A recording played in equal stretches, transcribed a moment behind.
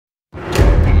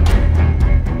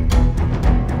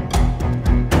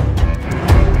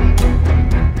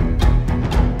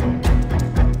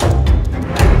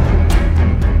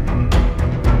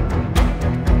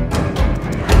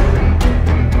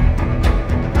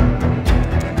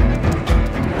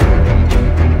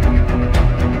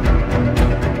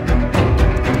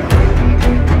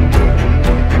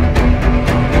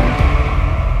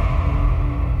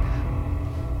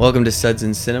Welcome to Suds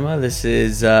in Cinema. This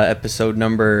is episode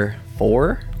number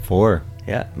 4. 4.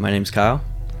 Yeah, my name's Kyle.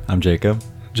 I'm Jacob.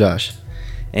 Josh.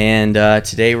 And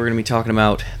today we're going to be talking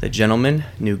about The Gentleman,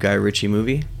 new Guy Ritchie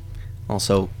movie.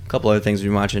 Also, a couple other things we've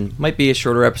been watching. Might be a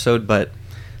shorter episode, but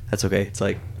that's okay. It's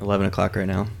like 11 o'clock right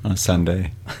now. On a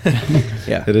Sunday.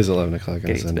 Yeah. It is 11 o'clock on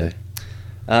Getting to Sunday.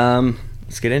 bed.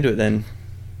 Let's get into it then.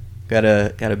 Got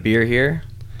a beer here.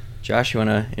 Josh, you want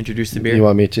to introduce the beer? You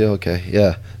want me to? Okay,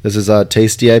 yeah. This is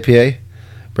Tasty IPA,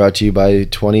 brought to you by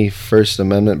 21st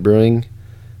Amendment Brewing.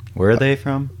 Where are they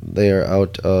from? They are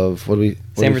out of, San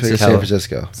Francisco. San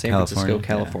Francisco. San Francisco,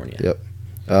 California. Yep.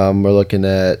 We're looking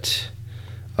at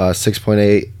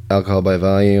 6.8 alcohol by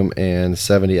volume and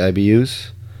 70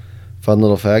 IBUs. Fun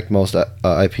little fact, most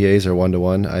IPAs are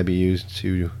 1-to-1 IBUs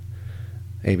to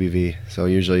ABV. So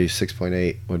usually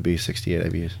 6.8 would be 68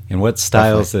 IBUs. And what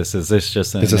style is this? Is this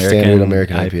just an It's a standard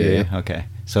American IPA, yeah. Okay.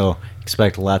 So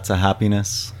expect lots of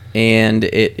hoppiness. And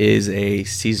it is a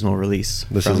seasonal release.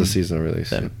 This is from a seasonal release.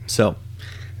 them. So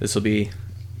this will be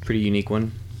a pretty unique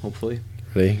one, hopefully.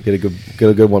 Ready? Get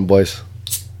a good one, boys.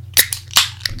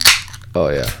 Oh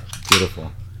yeah.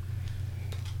 Beautiful.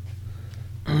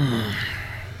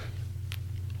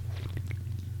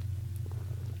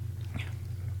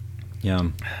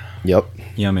 Yum. Yep.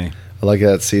 Yummy. I like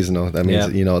that it's seasonal. That means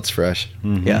Yep. you know it's fresh.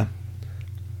 Mhm. Yeah.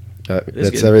 That's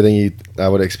good. everything I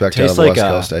would expect out Tastes of a like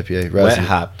West Coast IPA. Wet Resin.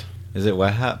 hopped. Is it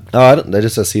wet hopped? Oh, I don't. That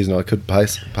just says seasonal. It could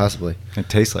possibly. It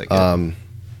tastes like it.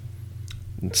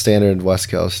 Standard West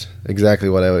Coast. Exactly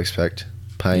what I would expect.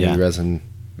 Piney Yeah. resin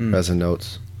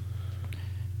notes.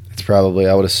 It's probably.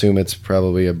 I would assume it's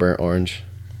probably a burnt orange.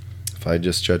 If I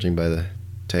just judging by the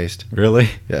taste. Really?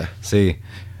 Yeah. See,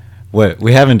 what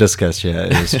we haven't discussed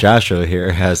yet is Joshua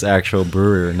here has actual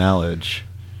brewer knowledge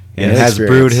and Yeah, has experience.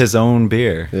 brewed his own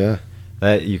beer Yeah.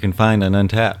 that you can find on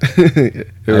Untapped. it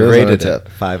I was rated on tap.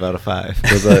 it 5 out of 5.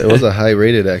 It was a high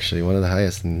rated actually, one of the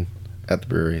highest at the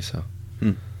brewery. So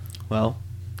Well,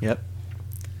 yep.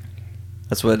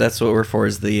 That's what we're for,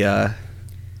 is the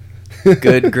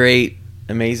good, great,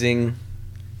 amazing,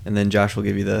 and then Josh will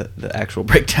give you the actual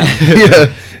breakdown.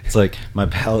 yeah, It's like my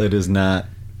palate is not.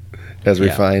 as Yeah.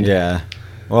 refined. Yeah.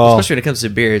 Well, Especially when it comes to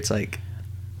beer, it's like,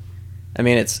 I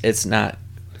mean, it's not,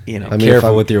 you know. I mean, if careful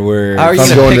I'm- with your words. How are you I'm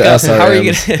gonna going pick to up? How are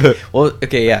you SRMs. gonna? Well,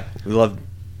 okay, yeah, we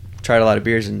tried a lot of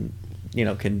beers and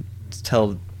can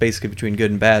tell basically between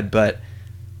good and bad, but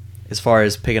as far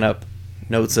as picking up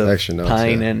notes of Extra notes,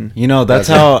 pine yeah. and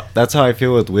That's how I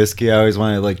feel with whiskey. I always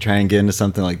want to like try and get into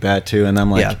something like that too, and I'm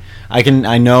like, Yeah.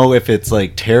 I know if it's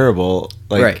like terrible,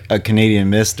 like Right. a Canadian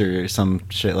Mist or some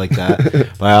shit like that,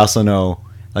 but I also know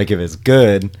like if it's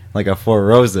good, like a Four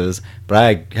Roses, but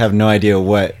I have no idea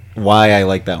why I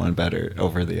like that one better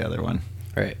over the other one.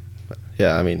 right.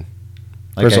 Yeah, I mean,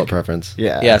 Like personal I- preference.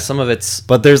 Yeah, Yeah, some of it's.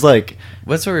 But there's like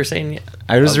What's what we were saying?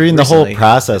 I was Oh, reading the whole recently.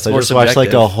 process. It's I more just watched like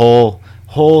a subjective.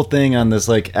 whole thing on this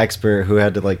like expert who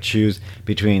had to like choose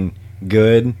between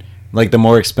good, like the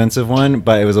more expensive one,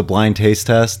 but it was a blind taste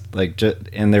test. Like,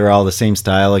 and they were all the same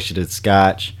style. Like she did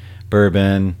Scotch,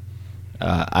 bourbon,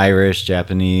 Irish,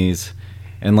 Japanese,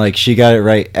 and like she got it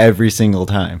right every single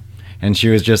time. And she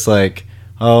was just like,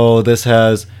 "Oh, this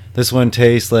one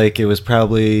tastes like it was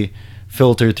probably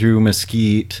filtered through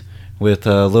mesquite with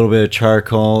a little bit of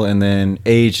charcoal and then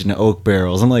aged in oak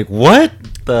barrels." I'm like, what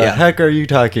the Yeah. heck are you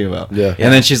talking about? Yeah.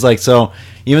 And then she's like, so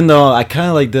even though I kind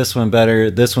of like this one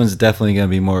better, this one's definitely going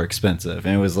to be more expensive.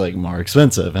 And it was like more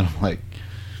expensive. And I'm like,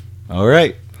 all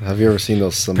right. Have you ever seen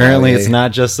those sommeliers? Apparently it's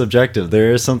not just subjective.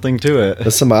 There is something to it. The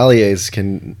sommeliers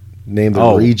can name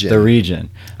the region. The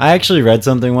region. I actually read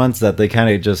something once that they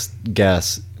kind of just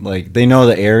guess. Like, they know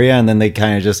the area and then they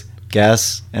kind of just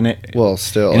guess. And it. Well,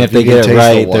 still, And if you they can get it taste the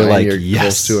right, they're wine, like, you're yes.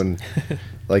 close to an,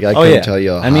 like I Oh couldn't yeah. tell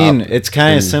you. I mean, it's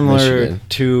kind of similar Michigan.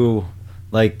 to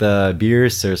like the beer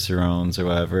cicerones or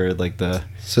whatever, like the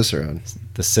Cicerone,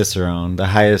 Cicerone, the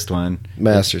highest one.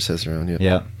 Master Cicerone. Yeah.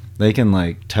 Yeah, they can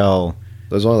like tell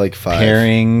There's only like 5.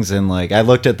 pairings and like I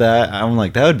looked at that. I'm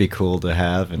like, that would be cool to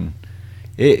have, and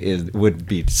would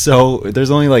be so.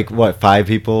 There's only like what 5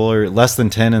 people or less than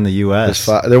 10 in the U.S.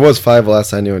 There was 5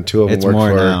 last I knew, and 2 of them It's worked more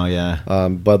for now, yeah.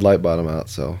 Bud Light bought them out,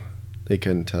 so they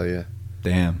couldn't tell you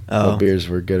Damn. Oh, what beers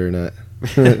were good or not.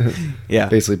 yeah.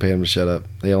 Basically, paid them to shut up.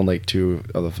 They own like 2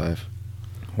 of the 5.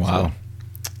 Wow.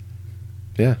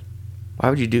 Yeah.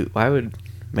 Why would?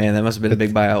 Man, that must have been a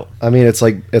big buyout. I mean, it's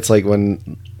like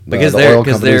when Because the they're- oil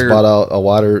because companies they're- bought out a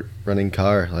water running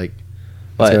car. Like,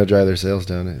 But- it's going to drive their sales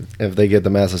down if they get the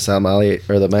master sommelier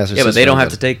or the master. Yeah, but they don't have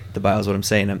to Cicerone. take the bios. What I'm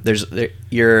saying,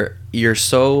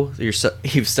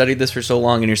 you've studied this for so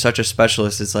long, and you're such a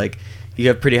specialist. It's like you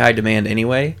have pretty high demand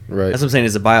anyway. Right. That's what I'm saying.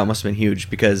 Is the buyout must have been huge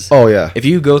because Oh yeah. if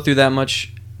you go through that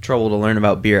much trouble to learn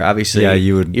about beer, obviously, Yeah,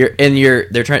 you would- They're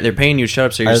paying you to shut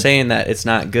up, so you're Are- saying that it's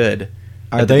not good.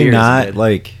 Are but the they beer isn't not good.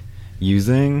 like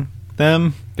using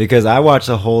them? Because I watched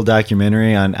a whole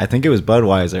documentary on, I think it was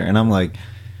Budweiser, and I'm like,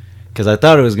 because I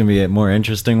thought it was gonna be a more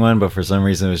interesting one, but for some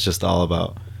reason it was just all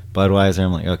about Budweiser.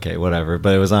 I'm like, okay, whatever.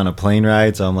 But it was on a plane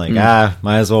ride, so I'm like,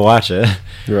 might as well watch it.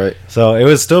 Right. So it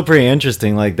was still pretty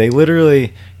interesting. Like they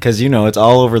literally, because it's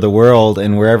all over the world,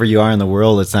 and wherever you are in the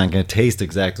world, it's not going to taste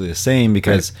exactly the same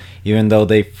because even though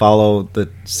they follow the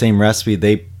same recipe,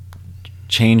 they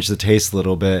change the taste a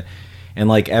little bit. And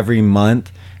like every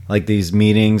month, like these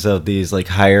meetings of these like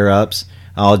higher ups,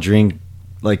 I'll drink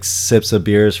like sips of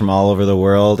beers from all over the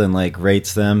world and like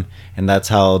rates them, and that's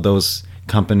how those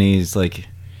companies like.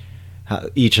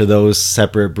 Each of those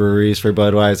separate breweries for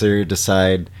Budweiser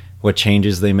decide what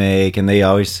changes they make, and it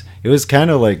was kind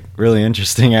of like really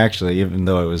interesting actually, even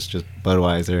though it was just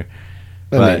Budweiser.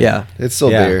 I mean, yeah. It's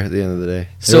still Yeah. beer at the end of the day.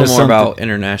 Still was more something- about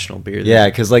international beer. than- Yeah,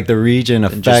 because like the region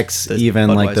Than just affects the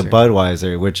even like the Budweiser.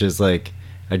 Budweiser, which is like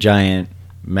a giant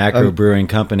macro brewing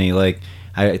company. Like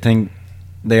I think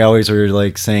they always were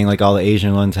like saying like all the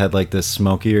Asian ones had like this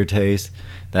smokier taste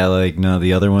that like none of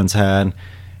the other ones had.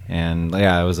 And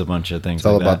yeah, it was a bunch of things. It's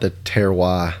all like about that. the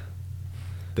terroir,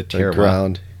 the the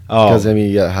ground. Oh, Because I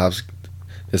mean, yeah, how the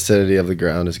acidity of the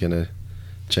ground is gonna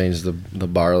change the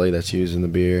barley that's used in the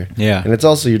beer. yeah. And it's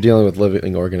also you're dealing with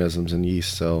living organisms and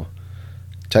yeast, so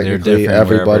technically different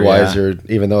every wherever, Budweiser,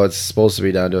 even though it's supposed to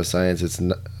be down to a science, it's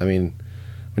not. I mean,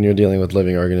 when you're dealing with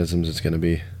living organisms, it's going to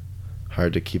be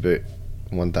hard to keep it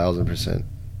 1,000%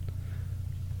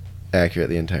 accurate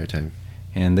the entire time.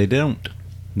 And they don't.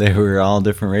 They were all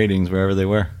different ratings wherever they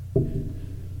were.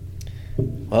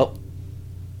 Well,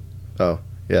 Oh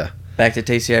yeah, back to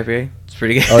Tasty IPA. It's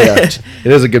pretty good. oh yeah, it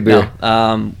is a good beer.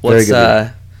 No, Very let's good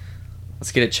beer.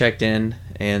 let's get it checked in,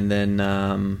 and then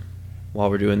while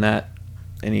we're doing that,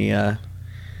 any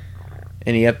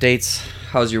updates?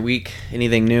 How's your week?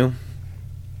 Anything new?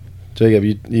 Jacob,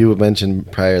 you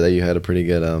mentioned prior that you had a pretty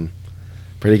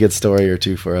good story or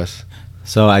two for us.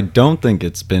 So I don't think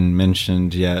it's been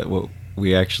mentioned yet what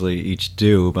we actually each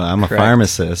do, but I'm a Correct.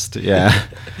 pharmacist. Yeah.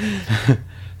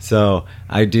 So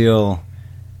I deal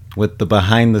with the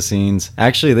behind the scenes.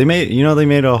 Actually, they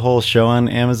made a whole show on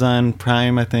Amazon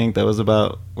Prime, I think, that was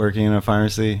about working in a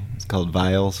pharmacy. It's called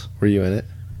Vials. Were you in it?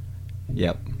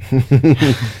 Yep.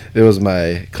 It was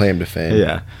my claim to fame.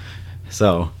 Yeah.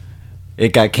 So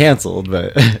it got canceled,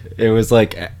 but it was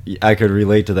like I could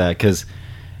relate to that because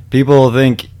people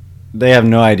think they have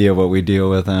no idea what we deal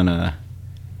with on a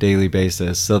daily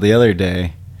basis. So the other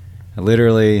day, I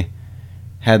literally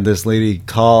had this lady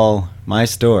call my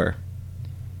store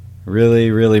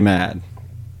really, really mad.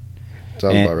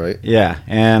 Sounds And- about right. Yeah,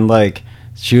 and like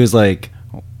she was like,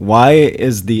 "Why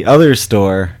is the other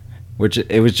store?" Which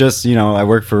it was just I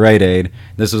work for Rite Aid.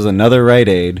 This was another Rite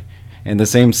Aid in the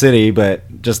same city,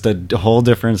 but just a whole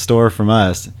different store from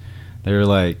us. They were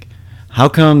like, "How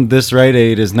come this Rite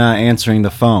Aid is not answering the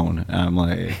phone?" And I'm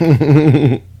like,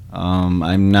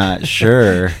 I'm not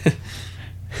sure.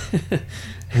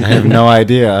 I have no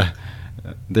idea.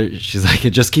 She's like,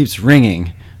 "It just keeps ringing."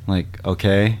 I'm like,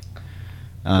 okay.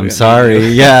 I'm sorry.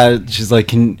 Yeah. She's like,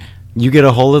 "Can you get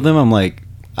a hold of them?" I'm like,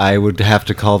 I would have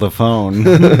to call the phone.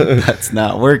 That's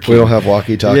not working. We don't have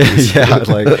walkie-talkies. Yeah,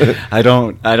 like I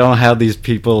don't have these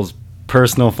people's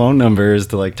personal phone numbers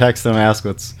to like text them, ask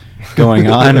what's going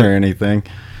on or anything.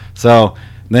 So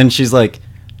then she's like,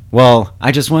 "Well,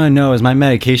 I just want to know, is my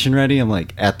medication ready?" I'm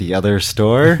like, "At the other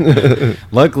store?"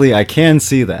 Luckily, I can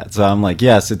see that. So I'm like,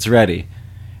 "Yes, it's ready."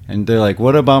 And they're like,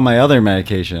 "What about my other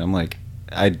medication?" I'm like,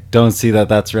 "I don't see that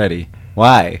that's ready."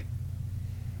 "Why?"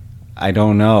 "I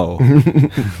don't know."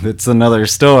 It's another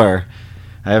store.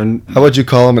 I haven't. How about you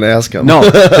call them and ask them? No,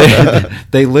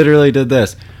 they literally did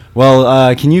this.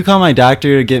 "Well, can you call my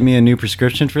doctor to get me a new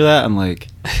prescription for that?" I'm like,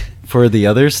 "For the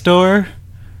other store?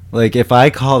 Like, if I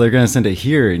call, they're going to send it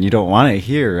here, and you don't want it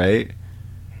here, right?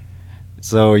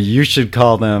 So you should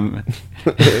call them."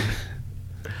 It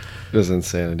was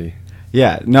insanity.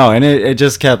 Yeah, no, and it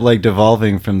just kept, like,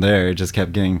 devolving from there. It just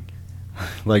kept getting,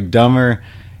 like, dumber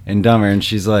and dumber. And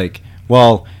she's like,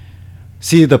 "Well,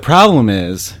 see, the problem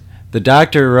is the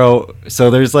doctor wrote..." So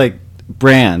there's, like,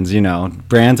 brands,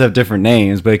 Brands have different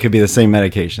names, but it could be the same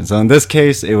medication. So in this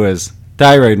case, it was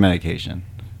thyroid medication,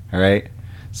 all right?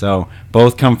 So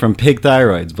both come from pig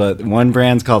thyroids, but one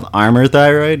brand's called Armor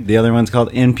Thyroid, the other one's called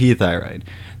NP Thyroid.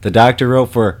 The doctor wrote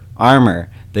for Armor.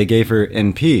 They gave her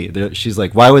NP. She's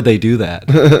like, "Why would they do that?"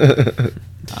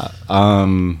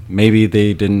 Maybe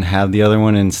they didn't have the other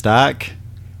one in stock.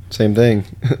 Same thing.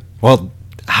 Well,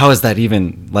 how is that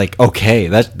even like okay?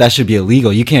 That should be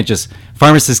illegal. You can't just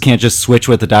pharmacists can't just switch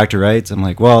what the doctor writes. I'm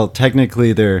like, well,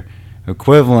 technically they're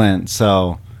equivalent,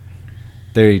 so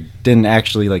they didn't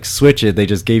actually like switch it. They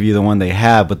just gave you the one they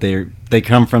have, but they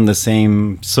come from the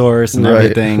same source and Right.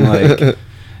 everything. Like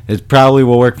it probably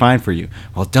will work fine for you.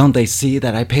 Well, don't they see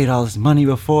that I paid all this money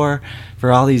before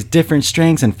for all these different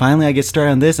strengths, and finally I get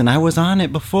started on this, and I was on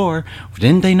it before?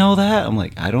 Didn't they know that? I'm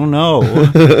like, I don't know.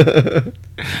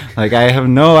 Like I have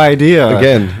no idea.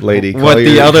 Again, lady, what call the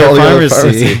your- other call your other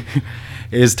pharmacy pharmacy.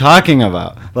 is talking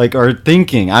about, like, or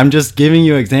thinking. I'm just giving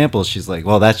you examples. She's like,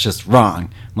 well, that's just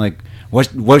wrong. I'm like,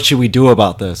 what should we do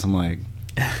about this? I'm like,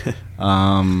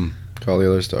 Call the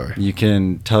other store. you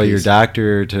can tell your Peace.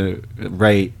 doctor to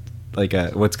write like a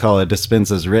what's called a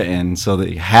dispense as written, so that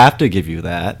you have to give you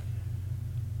that,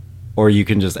 or you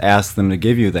can just ask them to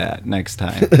give you that next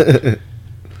time.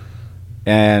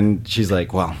 And she's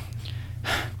like, well,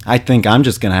 I think I'm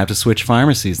just gonna have to switch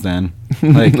pharmacies then.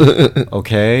 Like,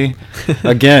 okay.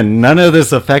 Again, none of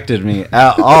this affected me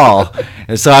at all.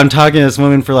 And so I'm talking to this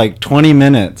woman for like 20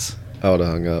 minutes. I would have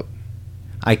hung up.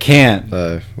 I can't,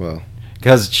 Well,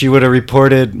 because she would have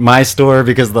reported my store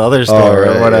because of the other store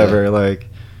right, or whatever. Like,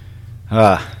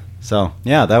 so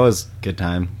yeah, that was good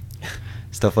time.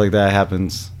 Stuff like that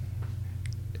happens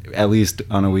at least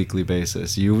on a weekly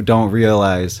basis. You don't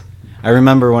realize. I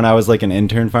remember when I was like an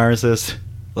intern pharmacist,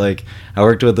 like I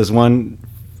worked with this one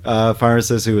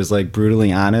pharmacist who was like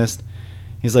brutally honest.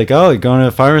 He's like, oh, you're going to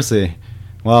a pharmacy.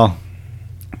 Well,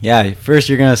 yeah, first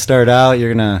you're going to start out,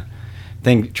 you're going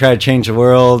to try to change the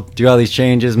world, do all these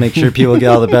changes, make sure people get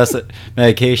all the best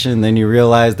medication. Then you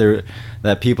realize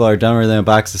that people are dumber than a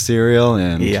box of cereal,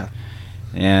 and Yeah.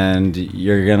 and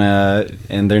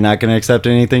they're not gonna accept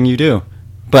anything you do.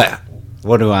 But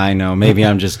what do I know? Maybe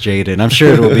I'm just jaded. I'm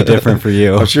sure it will be different for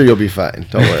you. I'm sure you'll be fine.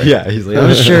 Don't worry. Yeah, he's like,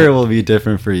 I'm sure it will be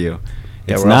different for you.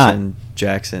 Yeah, It's we're not. also in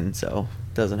Jackson, so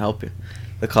it doesn't help you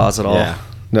the cause at all. Yeah,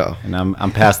 No. and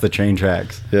I'm past the train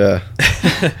tracks. Yeah.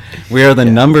 We are the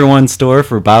Yeah. number one store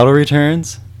for bottle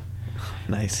returns,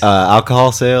 Nice.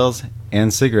 alcohol sales,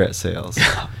 and cigarette sales.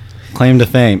 Claim to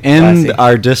fame in Classy.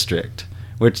 our district,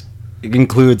 which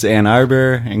includes Ann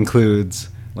Arbor, includes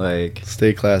like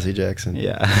Stay classy, Jackson.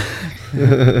 yeah.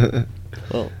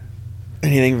 Well,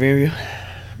 anything for you?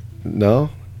 No.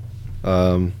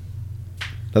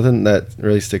 Nothing that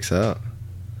really sticks out.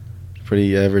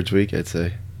 Pretty average week, I'd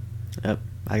say. Yep,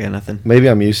 I got nothing. Maybe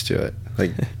I'm used to it.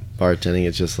 Like bartending,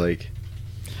 it's just like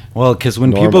Well, because when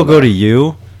Normal people go now. to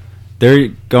you, they're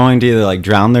going to either like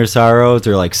drown their sorrows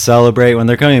or like celebrate. When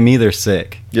they're coming to me, they're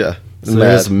sick. yeah, So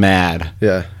they're just mad.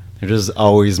 yeah, They're just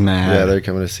always mad. yeah. They're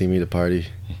coming to see me to party.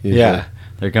 usually. Yeah,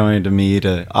 they're coming to me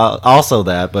to also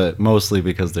that, but mostly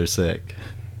because they're sick.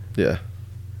 yeah.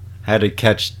 I had to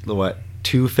catch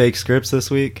 2 fake scripts this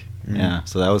week. Mm. Yeah,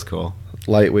 so that was cool.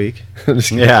 Light week. I'm just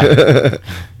kidding. Yeah.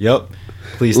 Yep.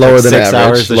 Please Lower take than 6 average.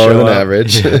 hours to Lower show than up.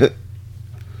 average. All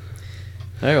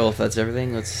right, well, if that's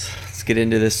everything, let's get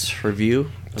into this review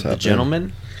of What's The up, man?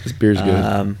 Gentleman. This beer's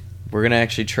good. We're gonna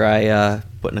actually try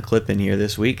putting a clip in here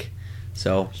this week.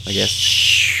 So I guess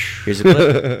here's a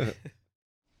clip.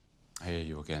 I hear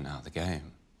you are getting out of the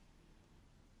game.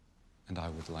 And I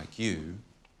would like you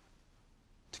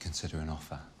to consider an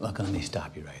offer. Look, let me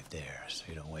stop you right there so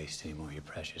you don't waste any more of your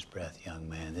precious breath, young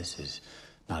man. This is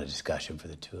not a discussion for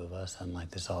the two of us.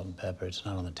 Unlike the salt and pepper, it's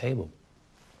not on the table.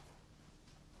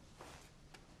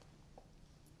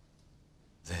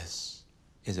 This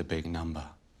is a big number.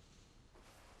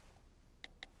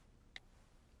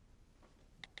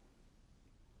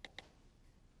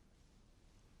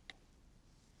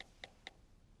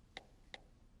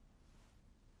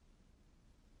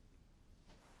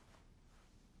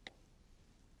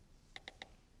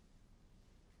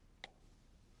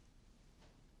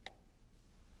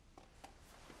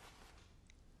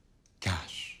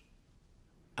 Cash.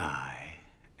 I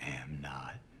am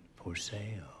not for sale.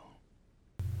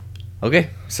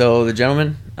 Okay, so The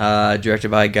Gentleman,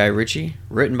 directed by Guy Ritchie,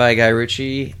 written by Guy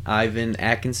Ritchie, Ivan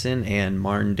Atkinson, and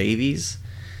Martin Davies.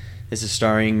 This is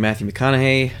starring Matthew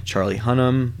McConaughey, Charlie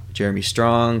Hunnam, Jeremy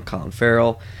Strong, Colin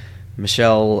Farrell,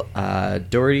 Michelle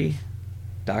Doherty,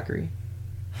 Dockery,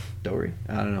 I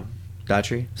don't know,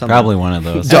 Daughtry, something. Probably one of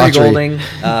those. Daughtry. Henry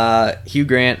Golding, Hugh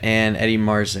Grant, and Eddie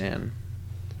Marzan.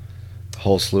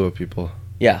 Whole slew of people.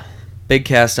 Yeah, big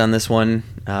cast on this one.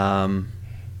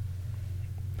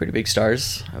 Pretty big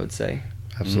stars, I would say.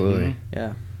 Absolutely.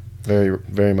 Yeah. Very,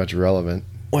 very much relevant.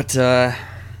 What are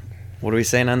we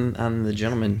saying on The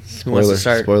Gentleman? Who wants to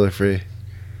start? Spoiler free.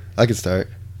 I can start.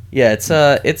 Yeah,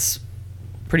 it's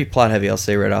pretty plot heavy. I'll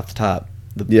say right off the top.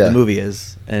 The Yeah. movie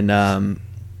is, and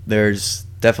there's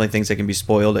definitely things that can be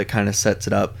spoiled. It kind of sets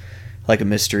it up like a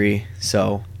mystery.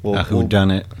 So A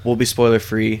whodunit. We'll be spoiler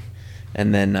free,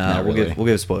 and then Not we'll really. give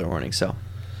a spoiler warning. So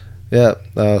Yeah.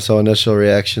 So initial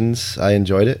reactions, I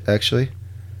enjoyed it actually.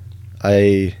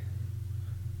 I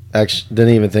actually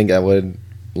didn't even think I would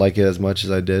like it as much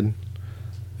as I did.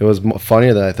 It was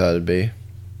funnier than I thought it'd be.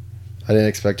 I didn't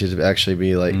expect it to actually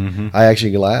be like. Mhm. I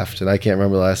actually laughed, and I can't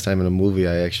remember the last time in a movie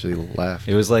I actually laughed.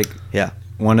 It was like yeah,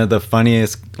 one of the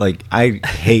funniest. Like, I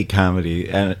hate comedy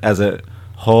and as a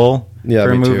whole Yeah,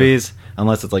 for me too. movies,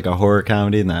 unless it's like a horror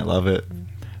comedy, and I love it.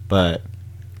 But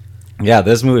yeah,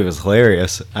 this movie was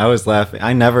hilarious. I was laughing.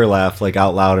 I never laugh like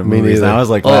out loud in Me movies. And neither. I was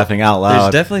like Well, laughing out There's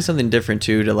loud. definitely something different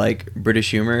too to like British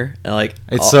humor, and like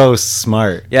It's so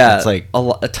smart. yeah, it's like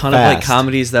a ton of like fast.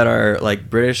 comedies that are like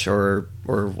British or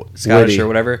Scottish Witty. or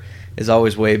whatever is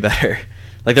always way better.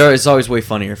 Like it's always way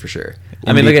funnier for sure.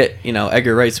 I mean, Indeed. look at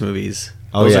Edgar Wright's movies.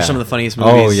 Oh, Those yeah. are some of the funniest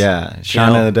movies. Oh yeah,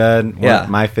 Shaun of the Dead. One, Yeah.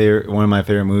 one of my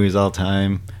favorite movies all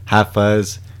time. Hot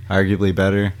Fuzz, arguably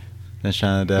better than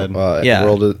Shaun of the Dead. Yeah.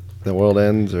 The world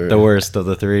ends, or The worst of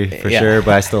the three for Yeah. sure,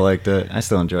 but I still liked it. I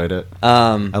still enjoyed it.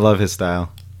 I love his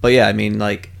style. But yeah, I mean,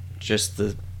 like just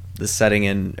the setting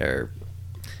or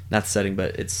not the setting,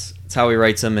 but it's how he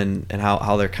writes them and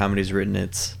how their comedy's written.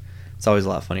 It's always a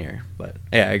lot funnier. But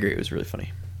yeah, I agree. It was really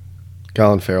funny.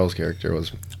 Colin Farrell's character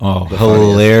was. Oh, The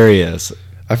hilarious!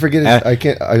 I forget. I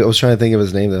can't. I was trying to think of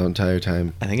his name the entire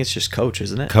time. I think it's just Coach,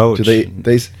 isn't it? Coach. Do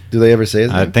they ever say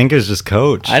his I name? think it's just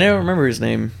Coach. I don't remember his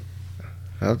name.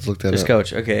 I'll just look that Just up.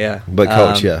 Coach. Okay, yeah. But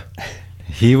Coach, yeah,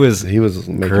 He was he was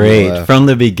making me great laugh. from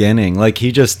the beginning. Like,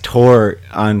 he just tore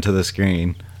onto the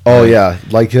screen. Oh yeah,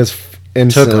 like his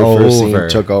instantly first scene over.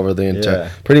 took over the entire. Yeah.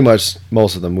 Pretty much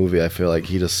most of the movie. I feel like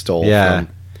he just stole. Yeah. From.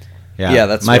 Yeah,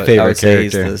 that's my what I favorite would say.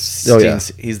 character. He's Oh, yeah.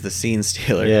 he's the scene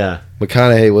stealer. Yeah,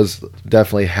 McConaughey was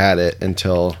definitely had it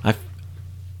until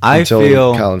I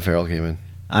feel Colin Farrell came in.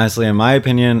 honestly, in my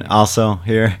opinion, also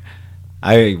here,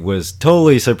 I was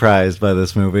totally surprised by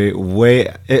this movie.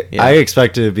 Yeah. I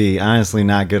expected it to be honestly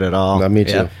not good at all. Me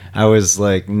too. Yeah. I was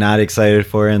like not excited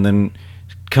for it, and then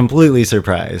completely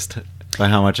surprised by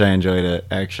how much I enjoyed it.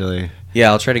 Actually, Yeah,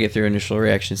 I'll try to get through initial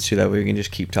reactions too. That way we can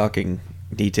just keep talking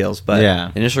details. But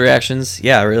Yeah. initial reactions,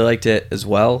 yeah, I really liked it as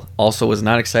well. Also, was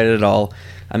not excited at all.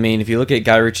 I mean, if you look at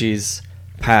Guy Ritchie's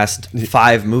past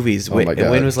 5 movies, Oh my God.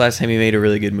 when was the last time he made a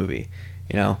really good movie?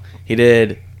 You know, he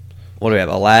did. What do we have?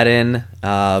 Aladdin,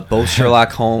 both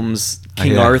Sherlock Holmes,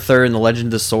 King Yeah. Arthur, and the Legend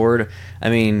of the Sword. I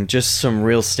mean, just some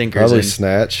real stinkers. Probably and-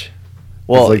 Snatch.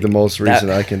 well, It's like the most that-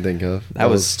 recent I can think of. That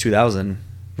was 2000.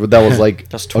 That was like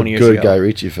That's a 20 years good ago. Guy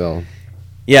Ritchie film.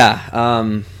 Yeah,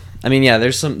 I mean, yeah,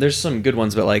 there's some good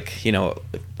ones, but like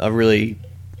a really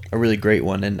great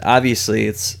one, and obviously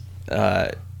it's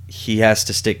he has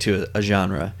to stick to a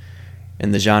genre,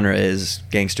 and the genre is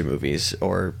gangster movies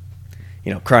or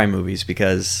crime movies,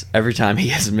 because every time he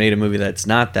has made a movie that's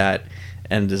not that,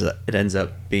 and it ends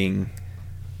up being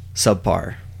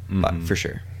subpar, for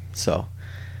sure. So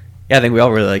yeah, I think we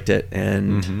all really liked it,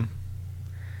 and Mhm.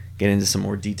 get into some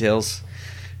more details.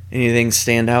 Anything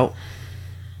stand out?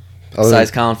 Other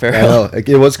Besides than- Colin I Farrell. know.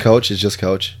 It was Coach. It's just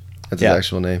Coach. That's Yeah. his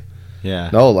actual name. yeah.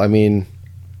 No, I mean,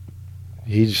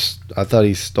 I thought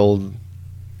he stole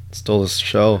his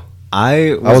show.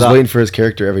 I I was waiting for his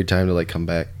character every time to like come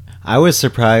back. I was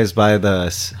surprised by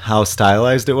how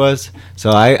stylized it was.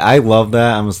 So I love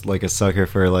that. I'm like a sucker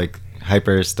for like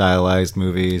hyper stylized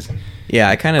movies. Yeah,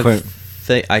 I kind of Quite-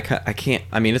 think I can't.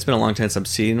 I mean, it's been a long time since I've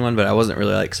seen one, but I wasn't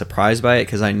really like surprised by it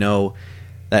because I know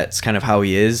that's kind of how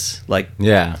he is. Like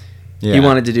Yeah. Yeah. he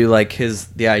wanted to do like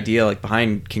the idea like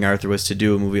behind King Arthur was to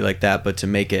do a movie like that, but to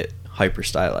make it hyper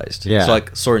stylized. Yeah. So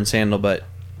like Sword and Sandal, but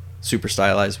super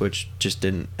stylized, which just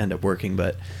didn't end up working.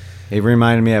 But It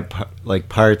reminded me of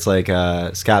parts like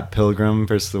Scott Pilgrim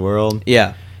versus the World.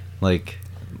 yeah, Like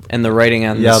and the writing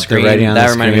on Yeah, the the screen writing on that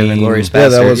the reminded me of screen. Inglourious Yeah,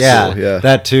 that Basterds. was yeah, cool, yeah.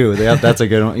 that too. That's a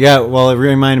good one. Yeah, well, it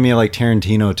reminded me of like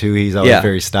Tarantino too. He's always Yeah.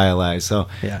 very stylized. So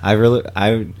Yeah.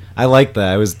 I like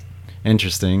that. It was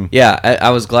interesting. Yeah, I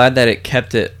was glad that it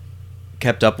kept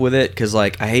up with it, because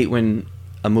like I hate when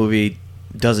a movie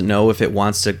doesn't know if it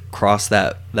wants to cross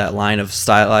that line of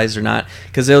stylized or not,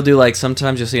 because they'll do like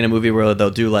sometimes you'll see in a movie where they'll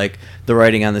do like the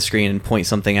writing on the screen and point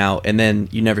something out, and then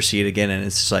you never see it again, and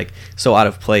it's just like so out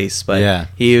of place. But Yeah.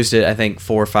 he used it I think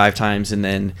 4 or 5 times, and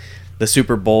then the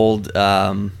super bold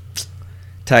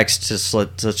text to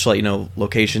let you know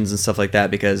locations and stuff like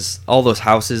that, because all those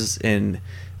houses in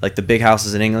like the big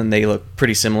houses in England, they look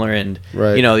pretty similar, and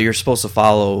Right. you're supposed to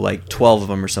follow like 12 of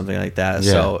them or something like that.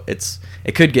 Yeah. So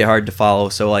it could get hard to follow.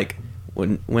 So like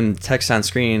when text on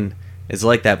screen is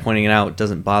like that, pointing it out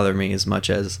doesn't bother me as much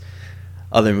as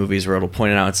other movies where it'll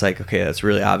point it out. It's like, okay, that's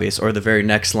really obvious. Or the very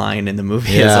next line in the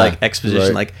movie is Yeah, like exposition,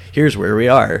 right. like here's where we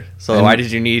are. So And- why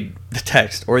did you need the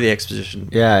text or the exposition?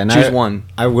 Yeah, and choose I, one.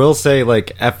 I will say,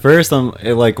 like, at first,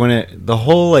 like when the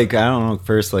whole, like, I don't know,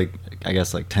 first, like, I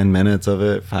guess like 10 minutes of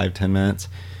it, 5-10 minutes,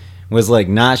 was like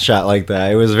not shot like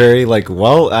that. It was very like,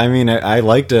 well, I mean, I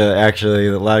liked it actually,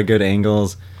 a lot of good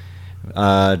angles.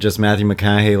 Just Matthew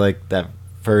McConaughey, like that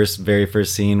very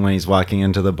first scene when he's walking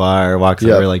into the bar, walks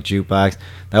Yeah. over like jukebox.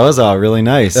 That was all really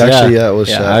nice. Actually, yeah, it was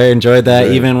Yeah. shot. I enjoyed that.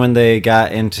 Very- Even when they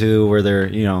got into where they're,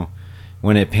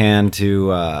 when it panned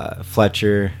to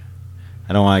Fletcher.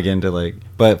 I don't want to get into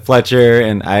but Fletcher,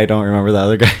 and I don't remember the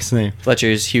other guy's name.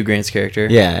 Fletcher's Hugh Grant's character.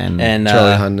 Yeah, and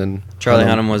Charlie Hunnam. Charlie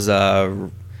Hunnam was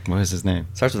what was his name?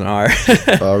 starts with an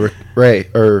R. Ray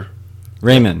or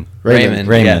Raymond. Raymond.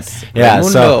 Yes. Yeah,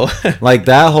 so Raymundo. like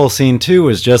that whole scene too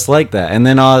was just like that, and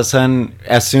then all of a sudden,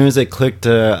 as soon as it clicked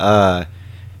to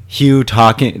Hugh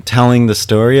telling the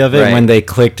story of it, Right. when they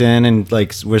clicked in and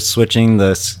like we're switching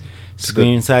the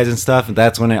screen size and stuff,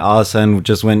 that's when it all of a sudden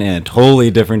just went in a totally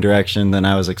different direction than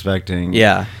I was expecting.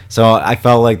 Yeah. So I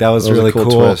felt like that was That was a really cool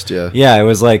cool. twist, yeah. Yeah, it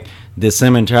was like the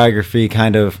cinematography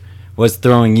kind of was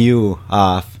throwing you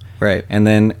off. Right. And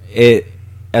then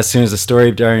as soon as the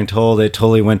story started told, it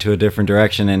totally went to a different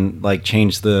direction and like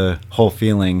changed the whole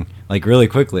feeling like really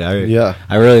quickly. Yeah.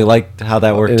 I really liked how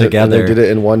that worked And together. they did it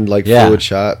in one like Yeah. fluid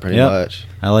shot, pretty Yep. much.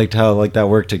 I liked how like that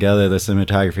worked together, the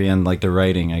cinematography and like the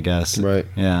writing, I guess. Right.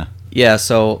 Yeah. Yeah,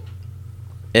 so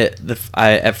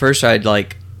at first I'd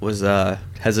was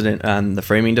hesitant on the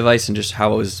framing device and just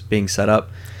how it was being set up.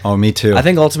 Oh, me too. I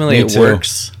think ultimately Me it too.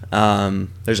 works.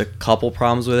 There's a couple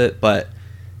problems with it, but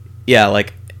yeah,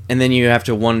 and then you have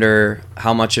to wonder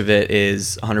how much of it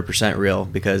is 100% real,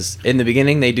 because in the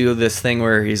beginning they do this thing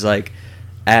where he's like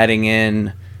adding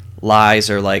in lies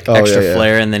or like Oh, extra yeah.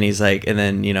 flair, and then he's like, and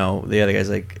then the other guy's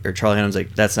like, or Charlie Hunnam's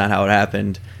like, that's not how it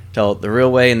happened. Tell it the real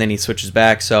way, and then he switches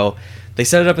back. So they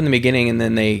set it up in the beginning, and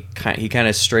then he kind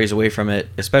of strays away from it,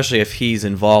 especially if he's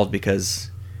involved,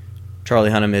 because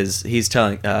Charlie Hunnam he's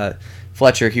telling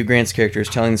Fletcher, Hugh Grant's character, is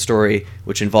telling the story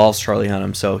which involves Charlie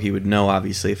Hunnam, so he would know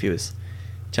obviously if he was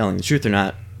telling the truth or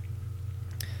not.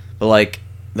 But like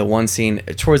the one scene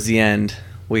towards the end,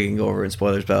 we can go over in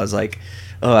spoilers, but I was like,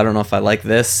 oh, I don't know if I like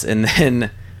this, and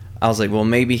then I was like, well,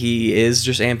 maybe he is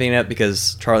just amping it up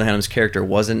because Charlie Hunnam's character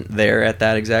wasn't there at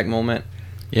that exact moment.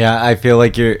 Yeah, I feel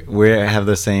like we have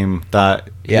the same thought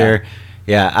here.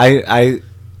 Yeah, I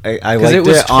liked it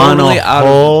was it on totally a out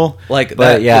whole, of like but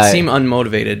that. yeah, It seemed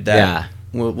unmotivated. That yeah.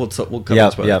 we'll cover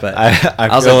Yep, spoilers, yep. but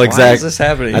I was feel like, why is this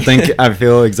happening? I think I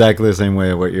feel exactly the same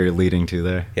way what you're leading to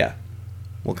there. Yeah,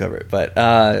 we'll cover it. But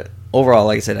overall,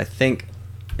 like I said, I think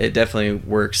it definitely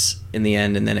works in the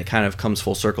end, and then it kind of comes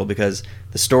full circle because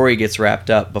the story gets wrapped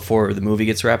up before the movie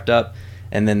gets wrapped up,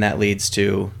 and then that leads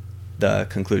to the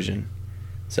conclusion.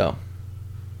 So,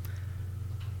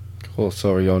 Cool.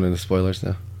 So we're going into spoilers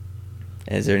now.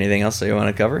 is there anything else that you want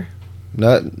to cover?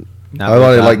 Not. Not I want to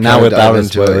without- like not kinda without dive a into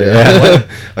spoiler, it. yeah. Yeah.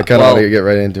 I kind of Well- want to get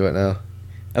right into it now.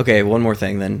 Okay, one more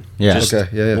thing then. Yeah. Okay,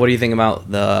 yeah. What do you think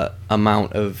about the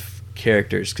amount of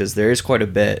characters? Because there is quite a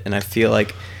bit, and I feel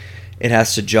like it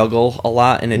has to juggle a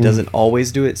lot, and it doesn't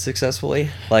always do it successfully.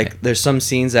 Like, there's some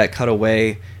scenes that cut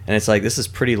away, and it's like, this is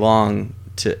pretty long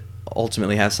to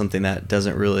ultimately have something that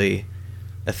doesn't really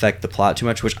affect the plot too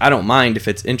much, which I don't mind if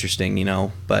it's interesting,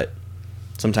 but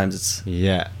sometimes it's...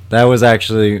 Yeah, that was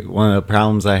actually one of the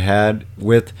problems I had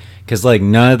with, because like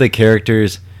none of the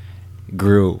characters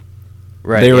grew.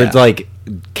 Right, They were yeah. like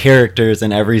characters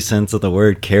in every sense of the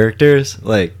word. Characters,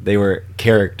 like they were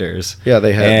characters. Yeah,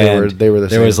 they And they were the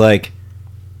there same. was like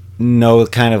no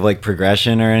kind of like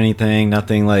progression or anything.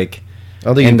 Nothing like I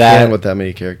don't think in you that- can with that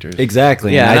many characters.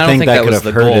 exactly. Yeah, and and I don't think that could was have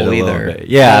the hurt it goal a little either. bit.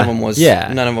 Yeah, None of them was.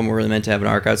 Yeah, None of them were really meant to have an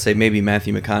arc. I'd say maybe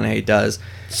Matthew McConaughey does.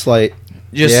 Slight.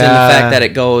 Just in the Yeah. fact that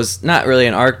it goes not really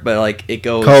an arc, but like it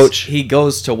goes. Coach. He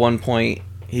goes to one point.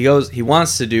 He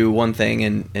wants to do one thing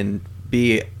and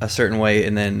be a certain way,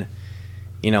 and then,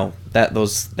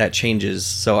 that changes.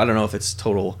 So I don't know if it's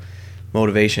total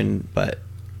motivation, but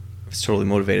it's totally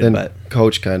motivated. Then But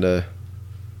Coach kind of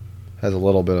has a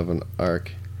little bit of an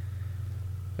arc.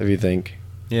 If you think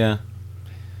yeah.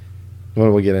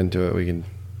 when we get into it,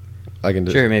 I can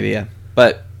just sure, maybe yeah.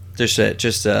 But just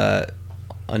a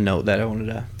note that I wanted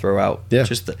to throw out. Yeah.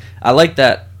 I like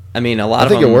that. I mean, a lot I of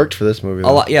think them, it worked for this movie. a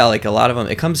lot, yeah, like a lot of them,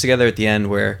 it comes together at the end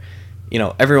where,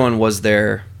 everyone was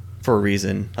there for a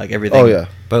reason. Like everything. Oh yeah.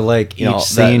 But like You know, each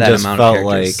scene that just amount of felt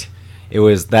characters. like it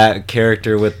was that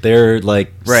character with their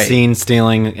like Right. scene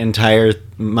stealing entire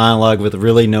monologue with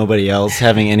really nobody else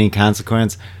having any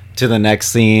consequence. to the next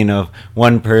scene of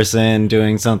one person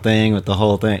doing something with the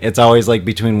whole thing. It's always like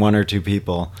between one or two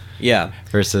people Yeah.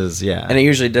 versus And it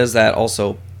usually does that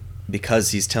also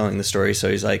because he's telling the story. So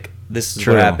he's like, this is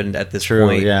True. what happened at this True,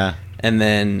 point. yeah. And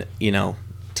then, you know,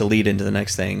 to lead into the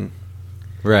next thing.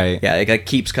 right. Yeah, it like,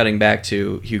 keeps cutting back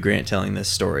to Hugh Grant telling this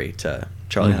story to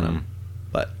Charlie Mhm. Hunnam.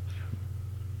 But,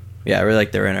 yeah, I really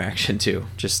like their interaction, too.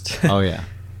 Just Oh yeah.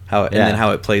 how and Yeah. then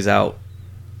how it plays out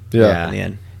Yeah. in the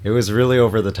end. It was really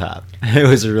over the top. It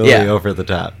was really Yeah. over the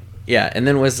top. Yeah, and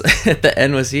then was at the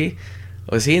end was he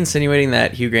insinuating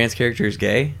that Hugh Grant's character is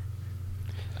gay?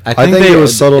 I think it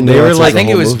was subtle They were nuances I like, the think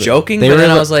he whole was movie. joking, They but were then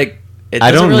I like- was like, it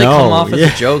I doesn't don't really come know. off as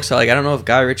Yeah. a joke. So like, I don't know if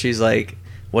Guy Ritchie's like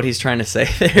what he's trying to say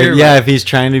there. yeah, but- if he's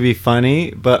trying to be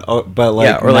funny, but like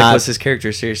yeah, or like not, was his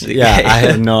character seriously? yeah, gay? I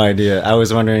had no idea. I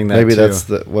was wondering that Maybe too. that's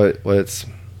what it's.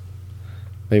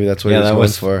 Maybe that's what Yeah, he was that going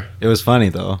was for. It was funny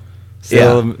though.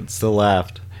 Yeah. Still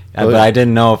laughed. Oh, But yeah. I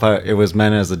didn't know if it was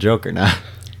meant as a joke or not.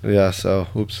 Yeah. So,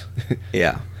 oops.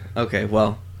 Yeah. Okay.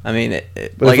 Well, I mean,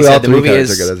 But like I if all said, the three movie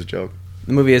characters is are good as a joke.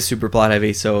 the movie is super plot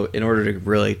heavy. So in order to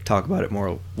really talk about it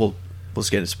more, we'll just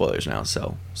get into spoilers now.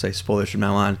 So say spoilers from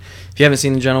now on. If you haven't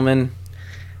seen The Gentleman,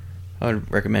 I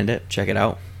would recommend it. Check it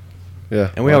out.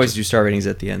 Yeah. And we watch always it. do star ratings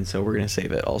at the end, so we're gonna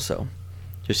save it also.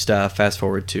 Just fast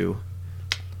forward to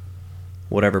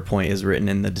whatever point is written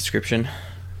in the description.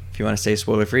 If you want to stay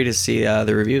spoiler free to see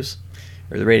the reviews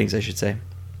or the ratings, I should say.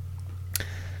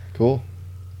 Cool.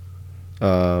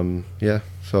 Yeah.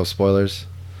 So spoilers.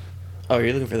 Oh,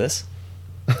 you're looking for this?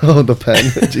 Oh, the pen.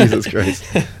 Jesus Christ.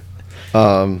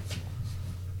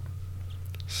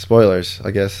 Spoilers,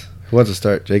 I guess. Who wants to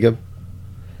start? Jacob?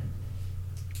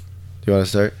 Do you want to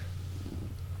start?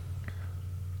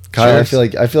 Kyle, I Sure.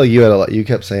 feel like you had a lot. You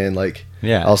kept saying like,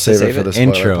 Yeah. I'll save it save for it? the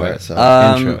spoiler Intro part. it.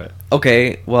 So. Intro it.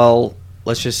 Okay, well,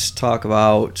 let's just talk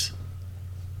about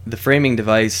the framing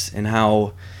device and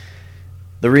how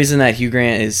the reason that Hugh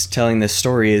Grant is telling this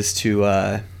story is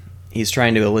to he's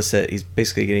trying to elicit. He's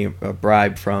basically getting a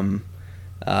bribe from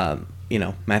Matthew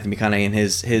McConaughey and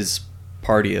his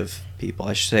party of people.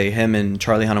 I should say him and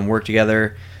Charlie Hunnam work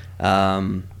together.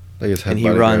 Like his head And he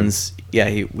bodyguard. runs. Yeah,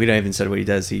 we don't even said what he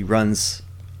does. He runs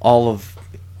most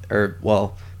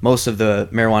of the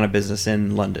marijuana business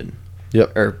in London.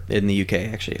 Yep. Or in the UK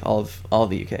actually, all of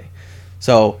the UK.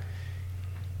 So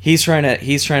he's trying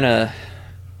to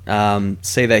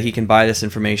say that he can buy this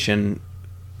information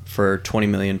for £20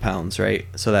 million, right?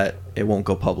 So that it won't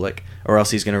go public, or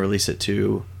else he's going to release it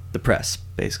to the press,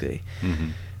 basically.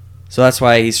 Mhm. So that's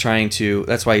why he's telling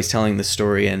the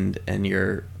story, and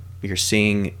you're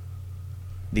seeing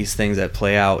these things that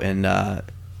play out, and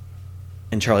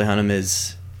Charlie Hunnam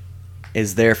is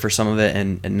there for some of it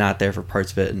and not there for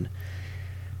parts of it. And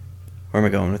where am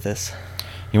I going with this?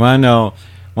 You want to know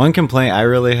one complaint I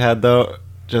really had though?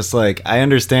 Just like I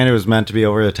understand it was meant to be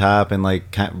over the top and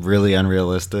like really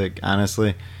unrealistic,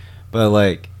 honestly, but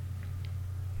like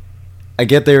I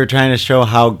get they were trying to show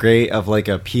how great of like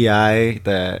a PI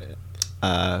that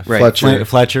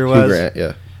Fletcher Hugh was, Grant,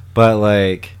 yeah. but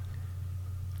like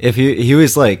if he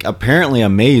was like apparently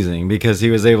amazing because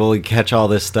he was able to catch all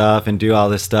this stuff and do all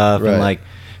this stuff Right. and like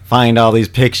find all these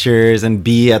pictures and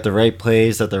be at the right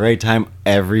place at the right time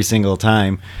every single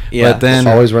time. Yeah. But then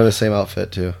Always wear the same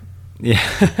outfit too. yeah,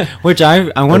 which I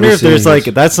wonder Every if there's scene like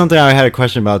is- that's something I had a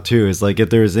question about too. Is like if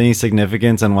there was any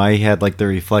significance on why he had like the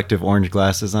reflective orange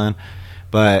glasses on,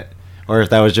 but or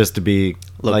if that was just to be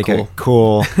Look like cool. a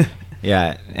cool,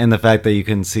 yeah, and the fact that you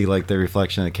couldn't see like the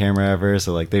reflection of the camera ever,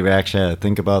 so like they actually had to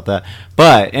think about that.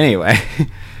 But anyway,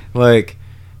 like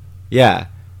yeah,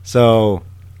 so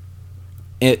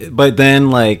but then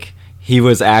like he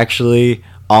was actually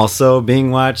also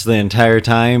being watched the entire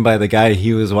time by the guy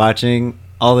he was watching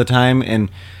all the time, and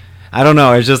I don't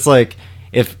know, it's just like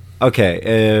if what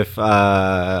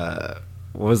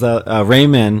was that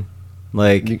Raymond,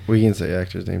 like We can say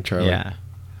actor's name, Charlie. yeah,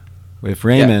 if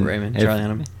Raymond, Raymond, if, Charlie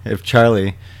Hunnam. if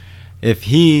Charlie, if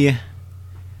he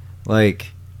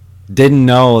like didn't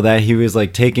know that he was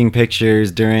like taking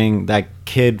pictures during that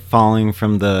kid falling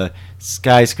from the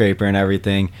skyscraper and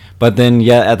everything, but then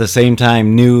yet at the same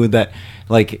time knew that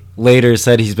like later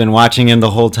said he's been watching him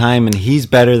the whole time and he's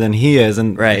better than he is,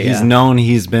 and Right, he's yeah. known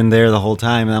he's been there the whole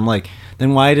time, and I'm like,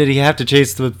 then why did he have to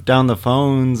chase down the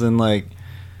phones? And like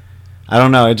I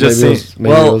don't know, it just seems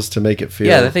Maybe Well, it was to make it feel.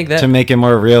 Yeah, I think that. to make it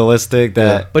more realistic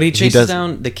that But he chases does-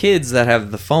 down the kids that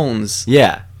have the phones.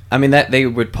 yeah. I mean, that they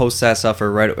would post that stuff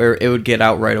or it would get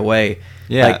out right away.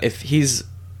 Yeah. Like if he's.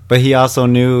 But he also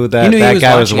knew that He knew he that was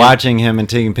guy was watching watching him and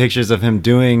taking pictures of him But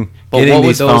getting what would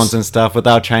these those- phones and stuff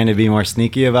without trying to be more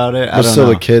sneaky about it. I But don't still,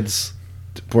 know. the kids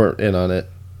weren't in on it,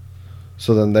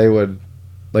 so then they would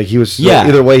Like he was. Yeah.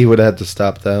 Either way, he would have had to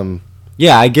stop them.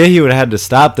 Yeah, I get he would have had to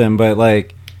stop them, but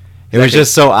like it was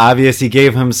just so obvious. He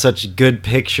gave him such good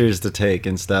pictures to take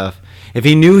and stuff. If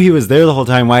he knew he was there the whole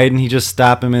time, why didn't he just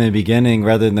stop him in the beginning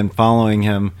rather than following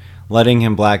him, letting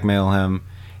him blackmail him,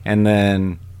 and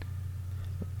then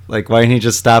like why didn't he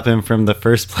just stop him from the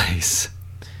first place?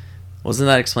 Wasn't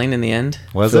that explained in the end?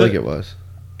 Was I feel it? like it was.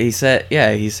 He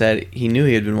said he knew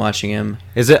he had been watching him.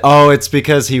 Is it? Oh, it's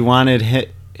because he wanted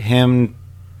him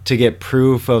to get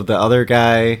proof of the other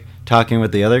guy talking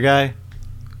with the other guy.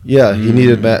 Yeah, he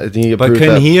needed Matt. He needed But proof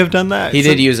couldn't that- he have done that? He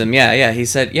did use him. Yeah. He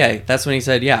said, that's when he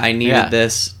said, I needed Yeah.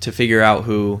 this to figure out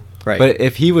who. Right. But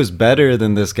if he was better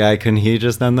than this guy, couldn't he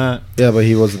just done that? Yeah, but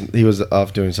he wasn't. He was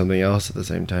off doing something else at the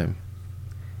same time.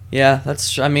 yeah,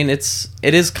 I mean, it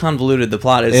is convoluted. The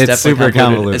plot is It's definitely super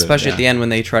convoluted, especially yeah. at the end when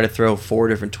they try to throw 4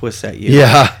 different twists at you.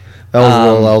 Yeah, that was a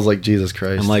little. Um, I was like, Jesus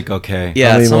Christ. I'm like, okay.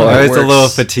 Yeah, I mean, some well, of I it was a little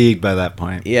works. fatigued by that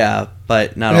point. Yeah,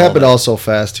 but not it all. happened of it. all so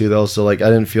fast too, though. So like, I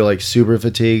didn't feel like super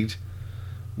fatigued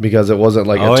because it wasn't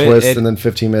like Oh, a it- twist it- and then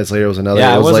 15 minutes later it was another.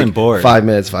 Yeah, I it was wasn't like bored. 5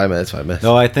 minutes, 5 minutes, 5 minutes.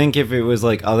 Though I think if it was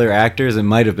like other actors, it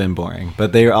might have been boring.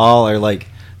 But they all are like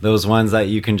those ones that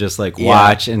you can just like Yeah.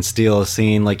 watch and steal a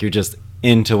scene, like you're just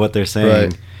into what they're saying.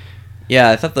 Right. Yeah,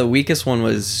 I thought the weakest one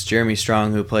was Jeremy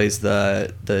Strong, who plays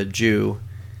the Jew.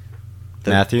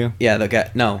 Matthew? Yeah, the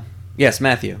guy. No. Yes,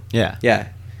 Matthew. Yeah. Yeah.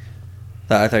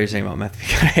 I thought you were saying about Matthew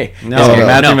McConaughey. No, no,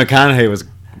 Matthew no. McConaughey was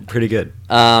pretty good.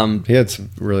 He had some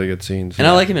really good scenes. And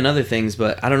I like him in other things,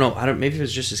 but I don't know. Maybe it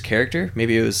was just his character.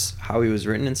 Maybe it was how he was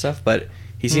written and stuff. But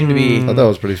he seemed to I be. thought that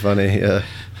was pretty funny. Yeah.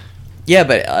 Yeah,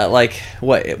 but like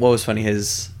what was funny?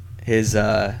 His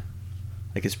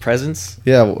like his presence.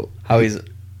 Yeah. Well, How he's.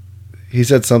 he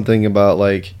said something about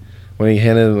like when he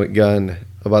handed him a gun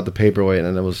about the paperweight,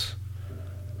 and it was.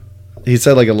 He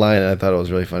said like a line, and I thought it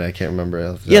was really funny. I can't remember. It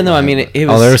off the Yeah, top no, of my I mean head, it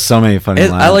was. Oh, there's so many funny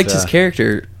lines. I liked his yeah.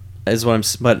 character, is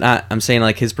what but not. I'm saying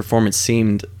like his performance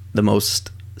seemed the most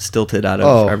stilted out of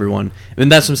Oh. everyone.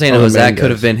 And that's what I'm saying. Oh, the Was that main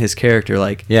could have guys. been his character?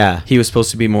 Like, Yeah. he was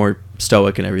supposed to be more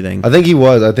stoic and everything. I think he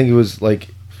was. I think he was like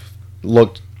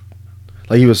looked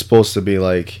like he was supposed to be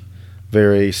like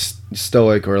very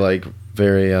stoic or like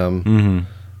very Mm-hmm.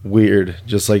 weird,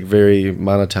 just like very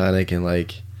monotonic and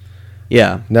like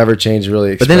Yeah, never changed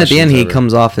really. but then at the end he expressions ever.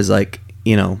 comes off as like,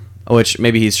 which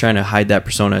maybe he's trying to hide that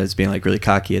persona as being like really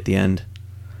cocky at the end.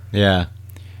 Yeah.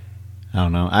 I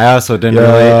don't know. I also didn't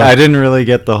Yeah. I didn't really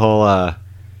get the whole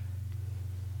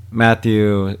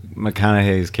Matthew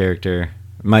McConaughey's character,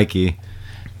 Mikey,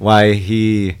 why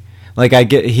he like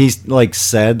he's like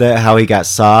said that how he got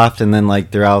soft, and then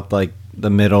like throughout like the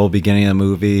middle beginning of the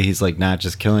movie he's like not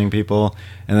just killing people,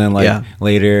 and then like Yeah.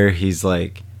 later he's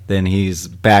like then he's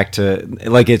back to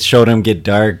like it showed him get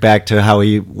dark back to how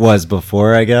he was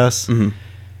before, I guess. Mm-hmm.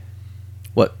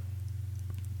 What?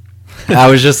 I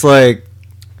was just like,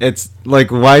 it's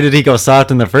like, why did he go soft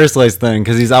in the first place then?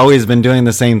 Because he's always been doing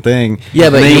the same thing. Yeah,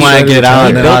 but and then he you want to started get out, to-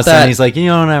 and then he all of a built sudden that- he's like,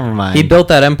 never mind. He built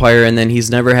that empire, and then he's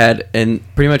never had, and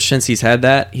pretty much since he's had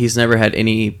that, he's never had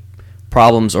any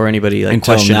problems or anybody like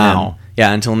Until question now. him.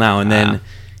 Yeah, until now, and then Ah.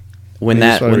 when He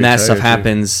just that wanna when that stuff retire, too.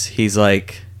 happens, he's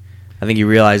like, I think he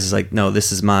realizes like, no,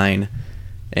 this is mine,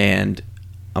 and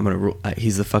I'm gonna.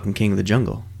 He's the fucking king of the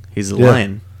jungle. He's the Yeah.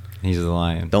 lion. He's a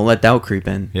lion. Don't let doubt creep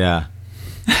in. Yeah.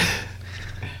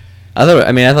 I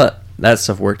thought that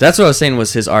stuff worked. That's what I was saying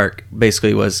was his arc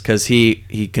basically was because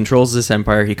he controls this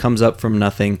empire. He comes up from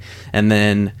nothing, and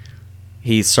then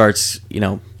he starts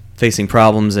facing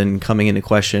problems and coming into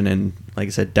question and, like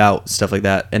I said, doubt, stuff like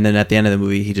that. And then at the end of the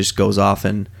movie, he just goes off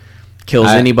and kills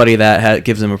anybody that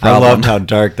gives him a I problem. loved how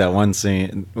dark that one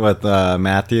scene with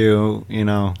Matthew,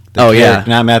 Oh, yeah.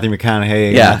 Not Matthew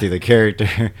McConaughey, Yeah. Matthew the character.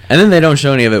 And then they don't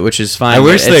show any of it, which is fine. I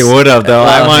wish but they it's- would have, though.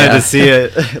 I well, wanted yeah. to see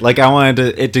it. Like, I wanted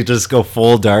it to just go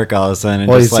full dark all of a sudden. And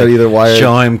Well, he just, said like, either Wired-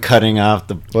 show him cutting off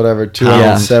the... whatever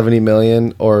 270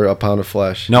 million or a pound of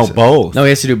flesh. No, He said- both. No, he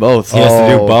has to do both. He has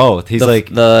to do Oh. both. He's like...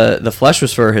 the flesh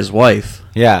was for his wife.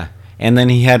 Yeah. And then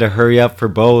he had to hurry up for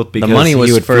both because The money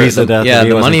was he would for freeze to death. if he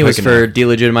the wasn't money was quick for enough.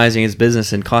 delegitimizing his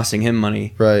business and costing him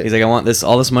money. Right. He's like, I want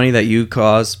all this money that you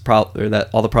caused, or that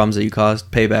all the problems that you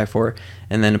caused, payback for.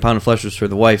 And then a pound of flesh was for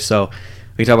the wife. So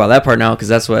we can talk about that part now because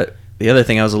that's what the other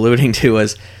thing I was alluding to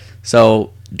was.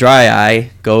 So Dry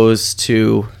Eye goes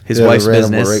to his Yeah, wife's the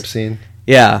random business. rape scene.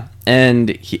 Yeah, and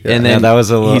then that was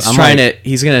a little- he's I'm trying like-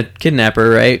 he's gonna kidnap her,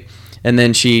 right? And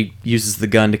then she uses the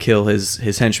gun to kill his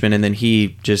henchman, and then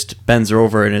he just bends her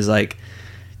over and is like,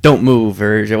 "Don't move"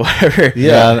 or whatever.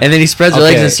 Yeah. And then he spreads her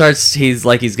legs Okay. and starts. He's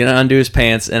gonna undo his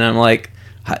pants, and I'm like,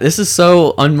 this is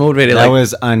so unmotivated. That like,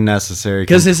 was unnecessary.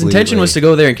 because his intention was to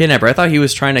completely. go there and kidnap her. I thought he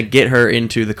was trying to get her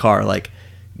into the car, like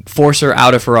force her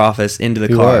out of her office into the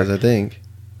He car. was, I think.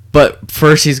 But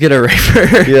first he's gonna rape her.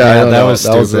 Yeah, I don't that know. was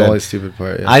That was the stupid. only stupid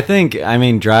part. Yeah. I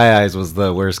mean, Dry Eyes was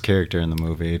the worst character in the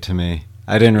movie to me.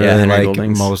 I didn't Yeah, really Henry like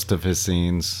Golding's. most of his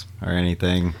scenes or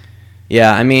anything.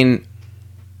 Yeah, I mean,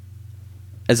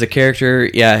 as a character,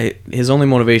 yeah, his only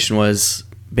motivation was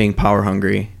being power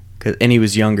hungry, and he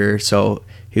was younger, so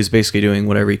he was basically doing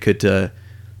whatever he could to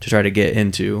try to get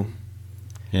into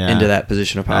Yeah. that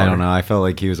position of power. I don't know. I felt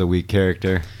like he was a weak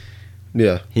character.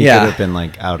 Yeah. He Yeah. could have been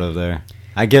like out of there.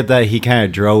 I get that he kind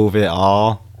of drove it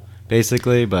all,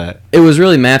 basically, but It was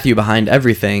really Matthew behind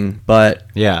everything, but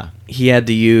yeah, he had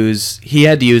to use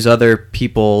other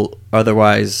people.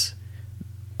 Otherwise,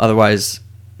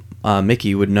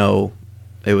 Mickey would know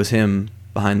it was him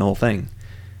behind the whole thing.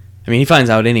 I mean, he finds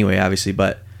out anyway, obviously,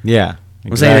 but yeah,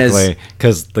 I'm saying is- exactly.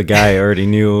 Because the guy already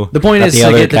knew. the point that is the to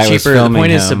other get the guy was cheaper. The filming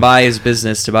point is to him. buy his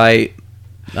business, to buy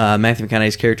Matthew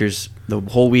McConaughey's character's the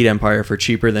whole weed empire for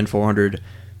cheaper than $400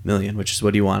 million, which is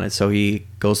what he wanted. So he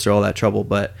goes through all that trouble.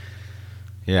 But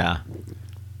Yeah,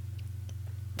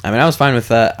 I mean, I was fine with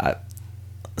that.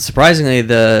 Surprisingly,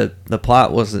 the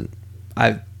plot wasn't.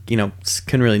 I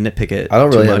couldn't really nitpick it. I don't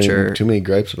really too have much any, too many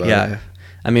gripes about yeah, it.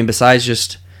 I mean, besides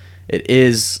just it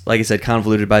is, like I said,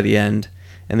 convoluted by the end,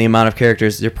 and the amount of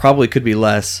characters. There probably could be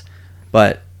less,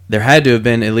 but there had to have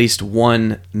been at least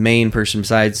one main person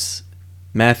besides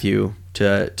Matthew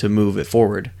to move it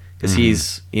forward, because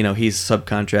he's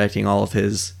subcontracting all of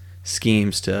his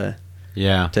schemes to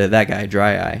yeah. that guy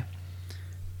Dry Eye.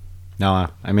 No,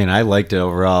 I mean I liked it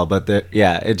overall, but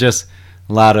it just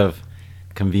a lot of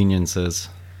conveniences.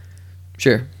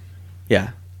 Sure,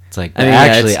 yeah. It's like, I mean,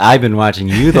 actually, it's- I've been watching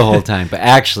you the whole time. But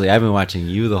actually, I've been watching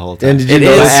you the whole time. And did you It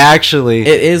know is- But actually,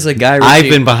 It is a Guy Ritchie. I've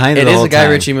been behind It the is whole a Guy time.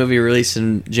 Ritchie movie released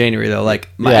in January though. Like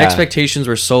my Yeah. expectations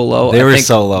were so low. they I were think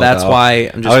so low. That's though. why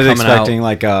I'm just I was coming expecting out.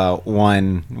 like a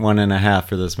 1.5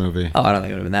 for this movie. Oh, I don't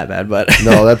think it would have been that bad, but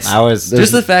No, that's I was- there's-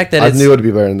 just the fact that I it's, knew it would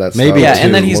be better than that. Maybe Star yeah, Wars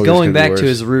and then too. he's Movies going could be back to worse.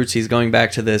 his roots. He's going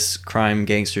back to this crime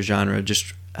gangster genre.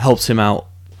 Just helps him out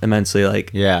immensely.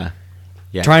 Like Yeah.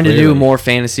 trying to do clearly. more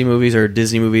fantasy movies or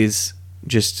Disney movies.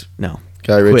 Just no.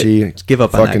 Guy Quit. Ritchie. Give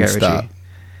up on that fucking Guy stop. Ritchie.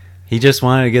 He just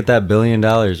wanted to get that $1 billion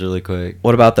really quick.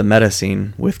 What about the meta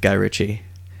scene with Guy Ritchie?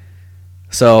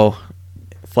 So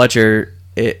Fletcher,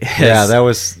 Yeah, that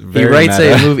was very he writes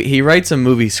meta. a movie. He writes a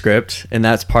movie script, and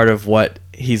that's part of what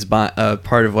he's part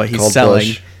of what he's Called selling,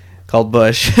 Bush. called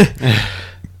Bush.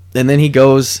 And then he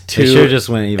goes to They should have just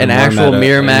went even an more actual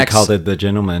meta and Miramax. called it The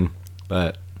Gentleman,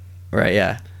 but Right,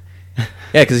 yeah.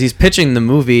 Yeah, because he's pitching the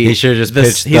movie. He should've just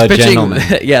pitched he's The pitching, Gentleman.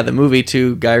 yeah, the movie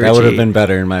to Guy Ritchie. that would have been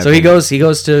better in my So opinion. he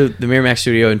goes to the Miramax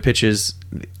studio and pitches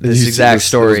Did this you see exact this-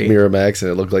 story. It was Miramax,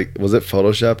 and it looked like, was it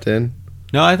photoshopped in?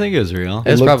 No, I think it was real.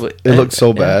 It's looked, probably- it looked so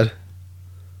yeah. bad.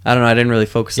 I don't know. I didn't really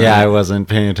focus on Yeah, it. I wasn't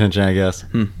paying attention, I guess.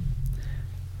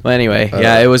 Well, anyway,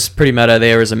 yeah, it was pretty meta.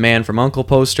 There was a Man from U.N.C.L.E.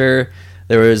 poster.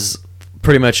 There was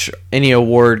pretty much any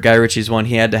award Guy Ritchie's won,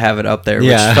 he had to have it up there, which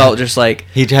Yeah. felt just like,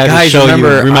 He had to guys, show you,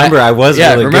 remember, I was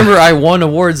yeah, really remember good. I won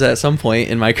awards at some point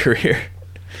in my career.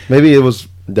 Maybe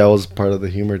that was part of the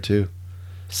humor too.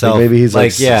 Self, maybe he's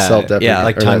like yeah, self-deprecating, yeah,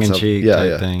 like or not tongue in self- cheek yeah, type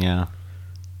yeah. thing, yeah.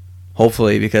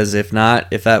 Hopefully, because if not,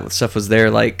 if that stuff was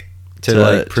there, like To,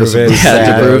 like, prove it, yeah,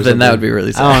 sad to or prove, then that something. would be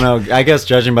really sad. I don't know. I guess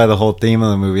judging by the whole theme of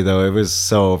the movie, though, it was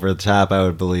so over the top. I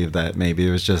would believe that maybe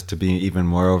it was just to be even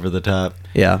more over the top.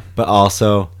 Yeah, But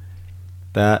also,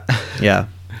 that yeah,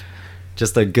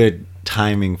 just a good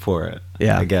timing for it.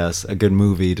 Yeah. I guess a good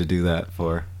movie to do that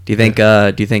for. Do you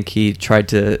think he tried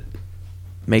to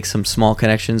make some small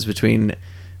connections between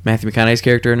Matthew McConaughey's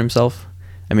character and himself?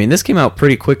 I mean, this came out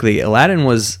pretty quickly. Aladdin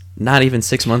was not even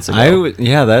 6 months ago,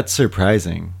 Yeah, that's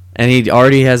surprising. and he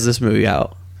already has this movie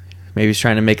out. Maybe he's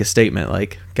trying to make a statement,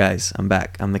 like, "Guys, I'm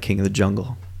back. I'm the king of the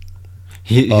jungle."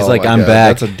 He's Oh like, my I'm God,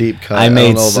 back. that's a deep cut. I I don't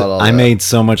made know about all I that. made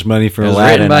so much money for It was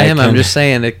Aladdin. written by I him. I'm can- just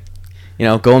saying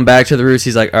that, going back to the roots.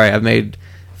 He's like, "All right, I've made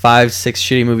 5-6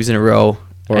 shitty movies in a row.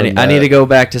 Or I that. need to go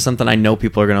back to something I know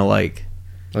people are gonna like."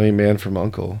 I mean, Man from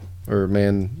Uncle or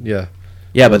Man, yeah.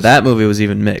 Yeah, but that movie was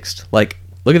even mixed. Like,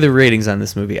 look at the ratings on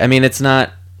this movie. I mean, it's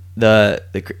not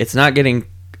it's not getting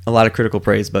a lot of critical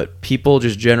praise, but people,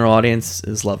 just general audience,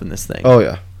 is loving this thing. Oh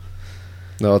yeah.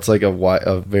 No, it's like a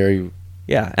very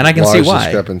yeah, and I can see large why.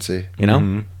 discrepancy. You know,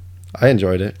 Mhm. I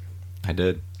enjoyed it. I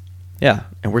did. yeah,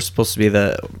 and we're supposed to be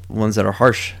the ones that are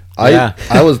harsh. Yeah.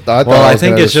 I thought Well, I was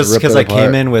think gonna it's just rip because it I came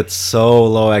apart. in with so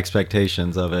low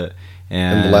expectations of it,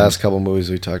 and In the last couple movies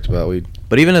we talked about, we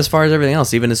But even as far as everything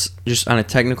else, even as just on a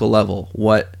technical level,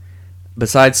 what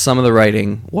besides some of the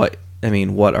writing, what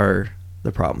are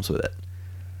the problems with it?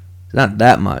 Not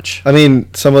that much. I mean,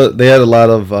 they had a lot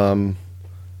of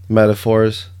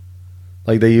metaphors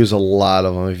Like they use a lot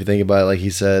of them. If you think about it, like he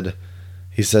said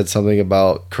something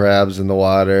about crabs in the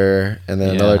water, and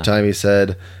then another Yeah. time he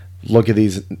said, "Look at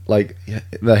these, like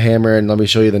the hammer, and let me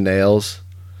show you the nails."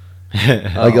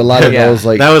 Like a lot of yeah. those,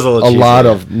 like That was a little lot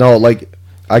cheesy. of no, like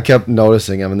I kept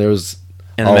noticing them, and there was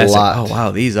And a the man said, lot. oh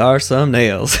wow, these are some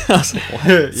nails. I was like, what?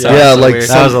 Yeah. Sounds Yeah, so like weird.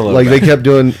 That was a little like they bad. kept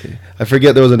doing. I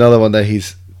forget there was another one that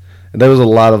there was a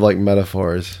lot of like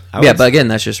metaphors. I Yeah, would- but again,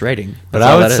 that's just writing. but That's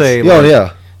I all would that is. say Oh like,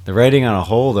 yeah, the writing on a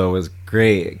whole though was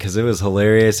great because it was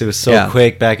hilarious. It was so Yeah.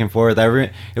 quick back and forth.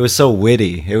 It was so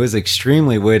witty. It was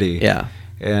extremely witty. Yeah.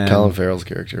 And Colin Farrell's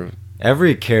character.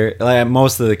 every character, like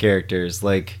most of the characters,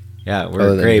 like Other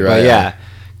were than great. Dry But Eye. yeah,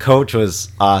 Coach was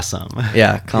awesome.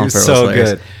 Yeah, he Colin was Farrell's so hilarious.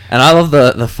 good. And I love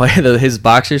the fight his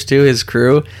boxers too, his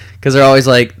crew, because they're always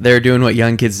like they're doing what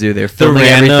young kids do. They're The filming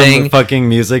random everything. fucking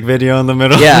music video in the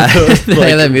middle. Yeah, of the, they like,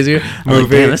 have that music. I'm like,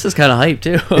 movie. damn, this is kind of hype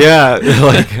too. Yeah,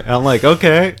 like I'm like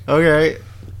okay.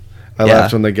 I Yeah.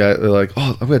 laughed when the guy they're like,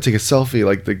 "Oh, I'm gonna take a selfie."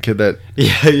 Like the kid that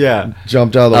Yeah.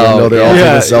 jumped out of the Oh, window. They're all yeah.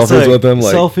 taking it's selfies like, with him.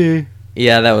 Like selfie.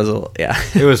 Yeah, that was a yeah.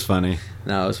 It was funny.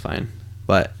 No, it was fine,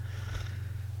 but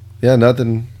yeah,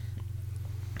 nothing.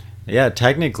 Yeah,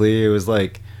 technically it was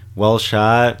like well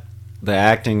shot. The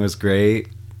acting was great.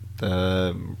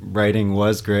 The writing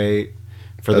was great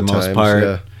for the At most times, part.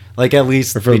 yeah. Like at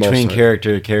least Or for the most between part.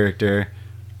 character to character.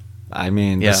 I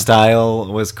mean, Yeah. the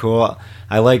style was cool.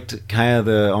 I liked kind of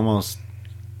the almost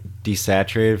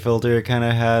desaturated filter it kind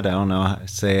of had. I don't know how to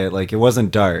say it. Like it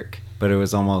wasn't dark, but it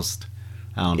was almost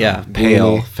I don't know, Yeah, pale,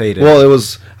 Gloomy. faded. Well, it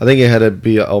was. I think it had to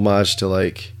be a homage to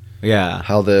like yeah.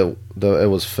 how the it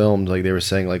was filmed. Like they were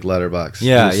saying like letterbox.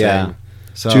 Yeah, yeah.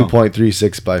 So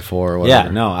 2.36 by 4 or whatever.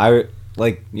 yeah, no, I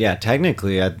like yeah,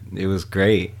 technically it was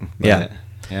great. But, Yeah.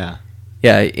 Yeah.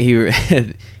 yeah,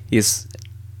 he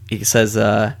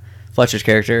says Fletcher's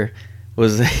character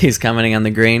he's commenting on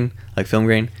the grain, like film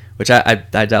grain, which I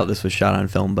doubt this was shot on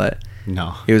film, but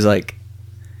No. he was like,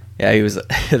 yeah, he was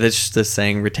that's just this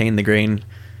saying, retain the grain,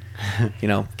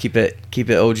 keep it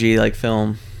OG like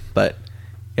film, but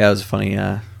yeah, it was funny.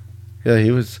 Yeah,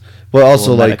 he was. Well,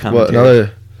 also Little like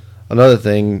meta-commentary. another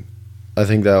thing, I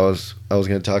think that I was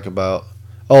going to talk about.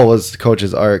 Oh, was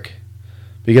Coach's arc,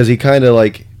 because he kind of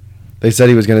like they said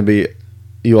he was going to be.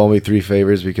 You owe me 3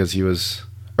 favors because he was,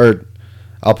 or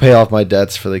I'll pay off my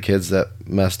debts for the kids that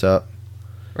messed up.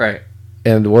 Right.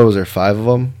 And what was there, 5 of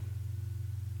them?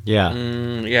 Yeah.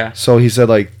 Yeah. So he said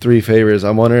like 3 favors.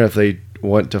 I'm wondering if they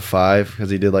went to 5 because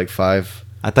he did like 5.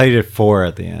 I thought you did 4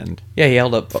 at the end. Yeah, he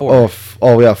held up 4.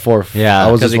 Oh yeah, 4. Yeah,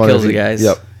 I was 'cause just he wondering kills if the guys.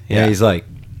 Yep. Yeah, he's like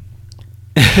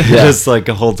Yeah. just like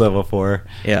holds up a 4.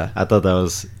 Yeah, I thought that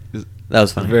was that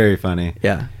was funny. very funny.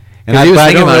 Yeah. And 'Cause I, he was but I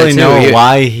thinking don't about it really too. know He-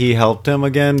 why he helped him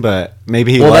again, but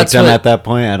maybe he Well, liked that's him what- at that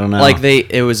point. I don't know. Like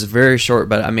it was very short,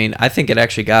 but I mean, I think it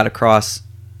actually got across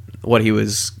what he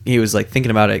was like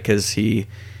thinking about it, because he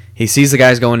sees the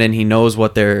guys going in, he knows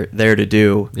what they're there to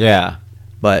do, Yeah.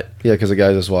 but Yeah, because the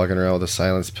guy's just walking around with a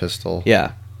silenced pistol.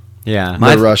 yeah. Yeah.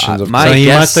 My- Russians, of my so he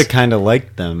guess, must have kind of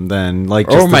liked them then. Like,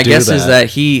 just or to my do guess is that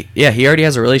he already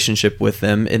has a relationship with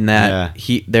them in that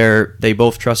Yeah. they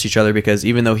both trust each other, because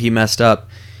even though he messed up,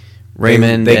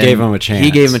 Raymond they and gave him a chance. He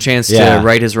gave him a chance Yeah. to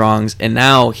right his wrongs, and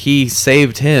now he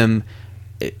saved him.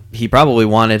 He probably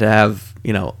wanted to have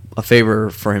a favor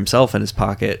for himself in his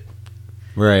pocket,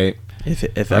 Right. if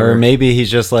Or ever. maybe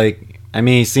he's just like, I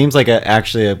mean, he seems like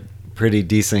actually a pretty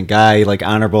decent guy, like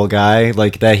honorable guy,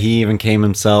 like that he even came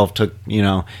himself, took,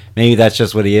 maybe that's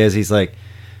just what he is. He's like,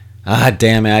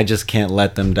 damn it, I just can't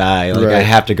let them die. Like, I Right.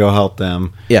 have to go help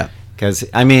them. Yeah. Because,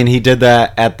 I mean, he did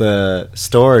that at the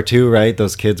store too, right?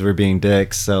 Those kids were being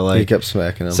dicks. So, like, He kept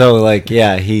smacking him. so, like,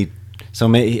 yeah,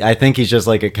 I think he's just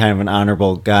like a kind of an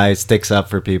honorable guy, sticks up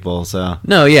for people. So,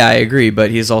 No, yeah, I agree,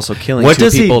 but he's also killing what two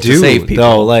does he people do to save people.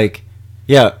 though? Like,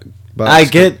 yeah, Bob I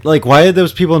Scott. get like why did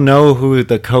those people know who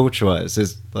the coach was?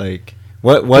 Is like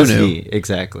what was Who knew? he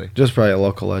exactly? Just probably a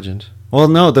local legend. Well,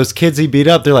 no, those kids he beat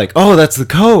up, they're like, oh, that's the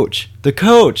coach. The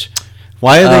coach.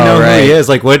 Why do they Oh, know who right. he is?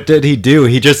 Like, what did he do?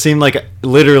 He just seemed like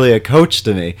literally a coach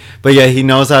to me. But yeah, he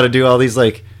knows how to do all these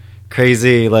like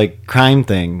crazy like crime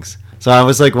things. So I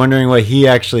was like wondering what he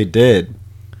actually did.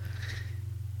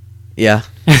 Yeah,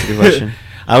 that's a good question.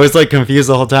 I was like confused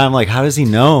the whole time. Like, how does he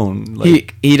know?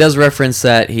 Like, He does reference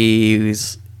that he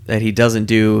doesn't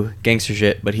do gangster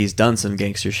shit, but he's done some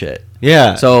gangster shit.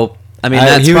 yeah. So I mean,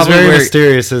 that's he was probably very where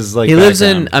mysterious. As like he lives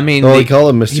background. in. I mean, Oh, they call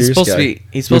him Mysterious He's supposed Guy. to be.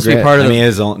 He's supposed to be Grant. part I of mean, the.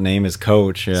 his own name is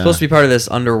Coach. Yeah. Supposed to be part of this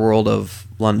underworld of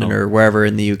London Oh. or wherever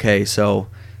in the UK. So,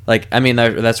 like, I mean,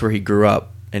 that's where he grew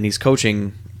up, and he's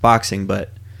coaching boxing.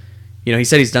 But he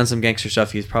said he's done some gangster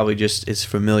stuff. He's probably just is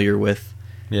familiar with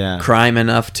Yeah. crime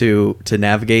enough to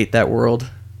navigate that world.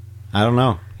 I don't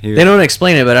know. They don't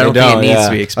explain it, but I don't think it needs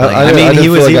to be explained. I mean, he he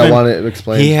was was. I even- wanted it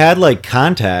explained. He had like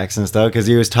contacts and stuff because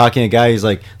he was talking to a guy. He's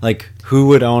like who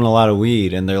would own a lot of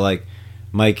weed, and they're like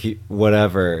Mike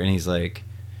whatever, and he's like,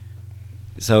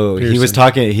 so he was Pearson.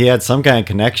 talking. He had some kind of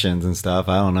connections and stuff.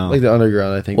 I don't know. like the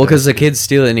underground, I think. Well, because the kids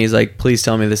steal it, and he's like, "Please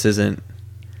tell me this isn't."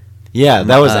 Yeah,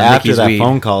 that was after Mickey's that weed.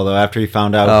 phone call though. After he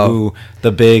found out Oh. who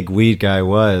the big weed guy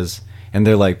was, and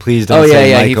they're like, "Please don't." Oh yeah, say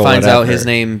yeah. He Michael, finds out whatever. his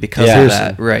name because Yeah. of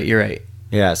that. Right, you're right.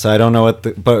 Yeah, so I don't know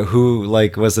but who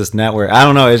like was this network? I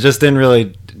don't know. It just didn't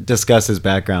really discuss his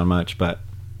background much, but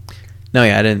No,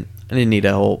 yeah, I didn't need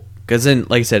a whole because then,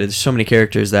 like I said, there's so many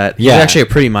characters that he's Yeah. actually a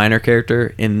pretty minor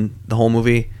character in the whole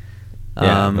movie.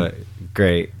 yeah, but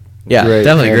great, yeah, Great,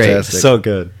 definitely fantastic. so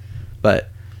good. great. But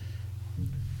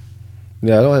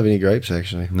Yeah, I don't have any gripes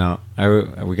actually. No,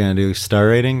 are we gonna do star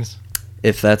ratings?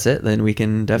 if that's it, then we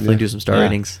can definitely Yeah. do some star Yeah.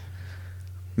 ratings.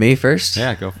 Me first.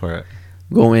 Yeah, go for it.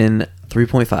 Going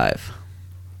 3.5.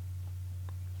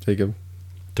 Jacob.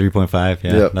 3.5.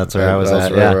 Yeah, Yep. that's where I was That's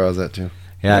at. right Yeah, where I was at too.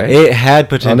 yeah. Right. It had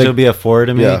potential to be a 4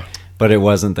 to me, Yeah. but it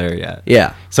wasn't there yet.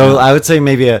 Yeah. So I would say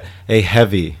maybe a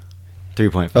heavy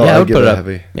 3.5. Oh, Yeah, I I'd would give put it it a up.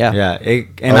 heavy. Yeah. Yeah,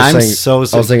 and I I'm was saying- so I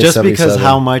was thinking just because 77.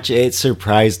 how much it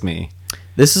surprised me.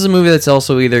 This is a movie that's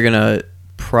also either gonna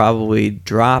probably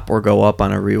drop or go up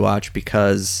on a rewatch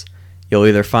because you'll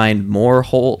either find more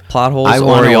plot holes I or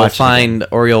wanna you'll watch it find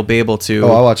or you'll be able to.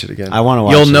 Oh, I'll watch it again. I want to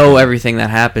watch. You'll it know again. everything that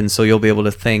happens, so you'll be able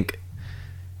to think.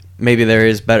 Maybe there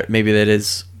is better. Maybe that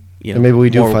is. You know, and maybe we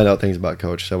do more- find out things about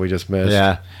Coach that we just missed.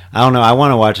 Yeah, I don't know. I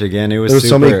want to watch it again. It was There was so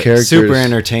super, many characters. super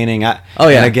entertaining. Oh,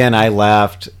 yeah. And again, I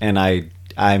laughed, and I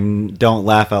don't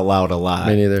laugh out loud a lot.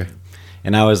 Me neither.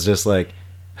 And I was just like,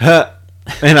 huh.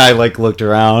 And I like looked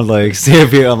around, like see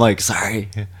if you. I'm like, sorry.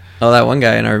 Oh, that one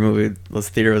guy in our movie, this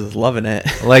theater was loving it.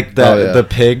 Like the Oh, yeah. the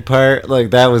pig part, like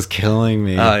that was killing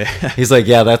me. Oh, yeah. He's like,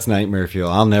 yeah, that's nightmare fuel.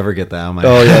 I'll never get that on my.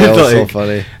 Oh yeah, that was so Like,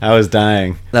 funny. I was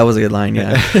dying. That was a good line.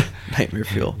 Yeah, nightmare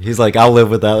fuel. He's like, I'll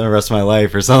live with that the rest of my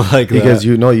life, or something like Because that.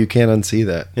 you can't unsee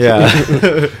that.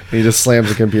 Yeah. He just slams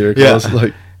the computer Yeah. close.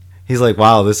 Like, He's like,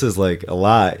 wow, this is like a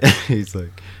lot. He's like,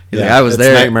 He's like, I was it's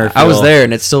there. Nightmare I was fuel. there,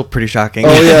 and it's still pretty shocking.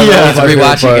 Oh, yeah, Yeah, that was my favorite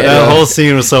rewatching part. it. That Yeah. whole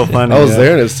scene was so funny. I was yeah.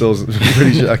 there and it's still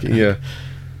pretty shocking. Yeah,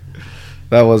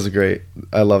 that was great.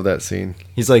 I love that scene.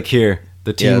 He's like, here,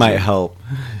 the tea Yeah, might that's help.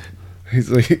 He's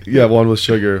like, yeah, one with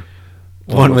sugar,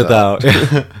 One without.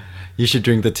 You should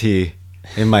drink the tea.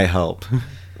 It might help.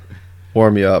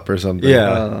 warm you up or something.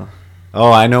 Yeah.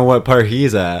 Oh, I know what part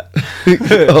he's at.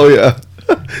 Oh yeah,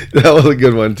 that was a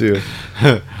good one too.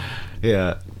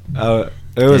 Yeah.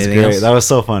 It was Anything great. else? That was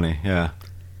so funny. Yeah.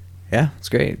 Yeah, it's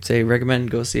great. Say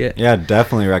recommend, go see it. Yeah,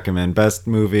 definitely recommend. Best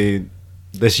movie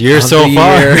this year Of so the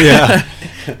far. year. Yeah.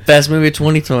 Best movie of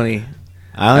 2020.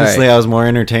 Honestly, All right. I was more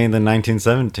entertained than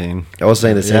 1917. I was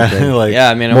saying the same Yeah, thing. like Yeah,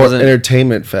 I mean, I More wasn't.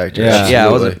 entertainment factor. Yeah. Yeah, I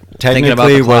absolutely. wasn't thinking about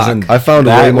technically the clock. wasn't. I found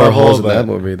that way more level, holes in but- that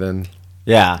movie than.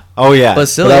 Yeah. Oh yeah. But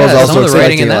still, But I was yeah, also some of the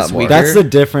writing expecting in a lot that's more. weaker. That's the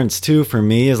difference too for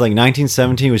me. Is like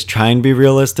 1917 was trying to be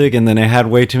realistic, and then it had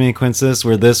way too many coincidences.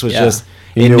 Where this was Yeah. just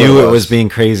You it knew knew what it it was was. being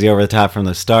crazy over the top from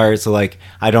the start. So like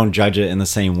I don't judge it in the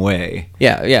same way.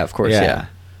 Yeah, yeah, of course, Yeah.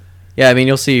 yeah. I mean,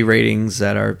 you'll see ratings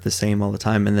that are the same all the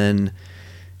time, and then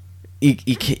you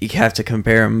have to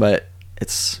compare them. But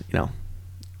it's you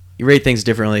rate things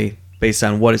differently based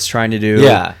on what it's trying to do.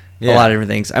 Yeah, a yeah. lot of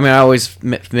different things. I mean, I always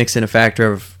mix in a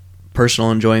factor of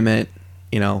personal enjoyment.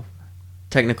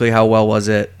 Technically, how well was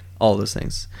it? All those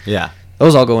things. Yeah.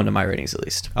 Those all go into my ratings at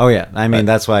least. Oh yeah. I mean But-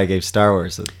 that's why I gave Star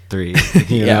Wars a 3.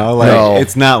 You Yeah. know, like No.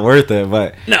 it's not worth it,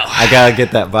 but No. I gotta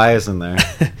get that bias in there.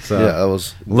 So Yeah, that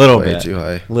was little way bit, too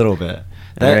high. little bit.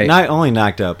 That Alright. not only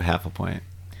knocked up half a point.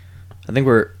 I think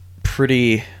we're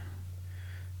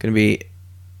gonna be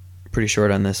pretty short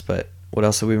on this, but what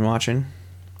else have we been watching?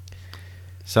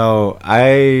 So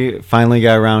I finally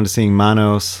got around to seeing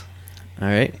Manos, All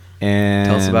right, and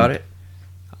tell us about it.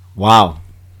 Wow.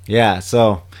 Yeah.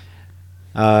 So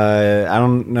I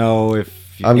don't know if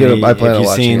I plan on you've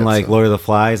watching seen it, like so. Lord of the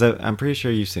Flies. I'm pretty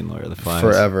sure you've seen Lord of the Flies.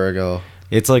 Forever ago.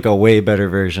 It's like a way better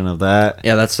version of that.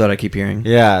 Yeah, that's what I keep hearing.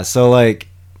 Yeah. So like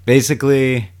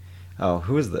basically,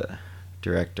 who is the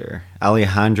director?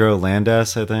 Alejandro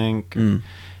Landes, I think. Mm.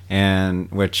 And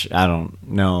which I don't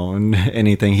know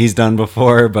anything he's done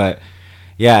before, but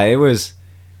yeah, it was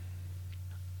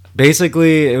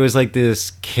basically like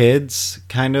this kids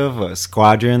kind of a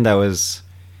squadron that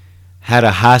had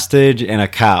a hostage and a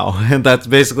cow, and that's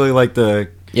basically like the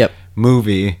Yep.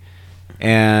 movie.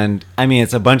 And I mean,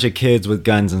 it's a bunch of kids with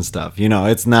guns and stuff.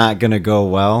 It's not gonna go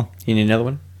well. You need another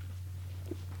one?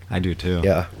 I do too.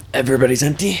 Yeah. Everybody's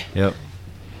empty. Yep.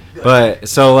 But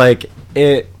so like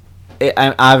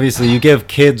obviously you give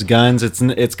kids guns,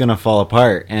 it's gonna fall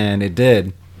apart, and it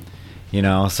did,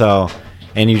 So,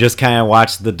 and you just kind of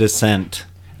watch the descent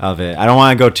of it. I don't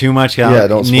want to go too much. Yeah,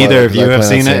 don't spoil neither it, of 'cause you I have plan on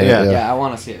seen seeing it. it, Yeah. yeah. Yeah, I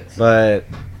want to see it. But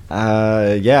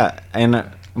yeah, and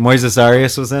Moises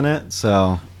Arias was in it,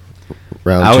 so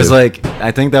Round I was two. like,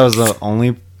 I think that was the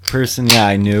only person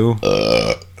I knew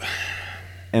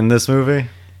in this movie.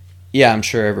 Yeah, I'm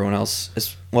sure everyone else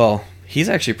is. Well, he's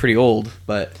actually pretty old,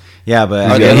 but Yeah, but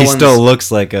Are the other he ones- still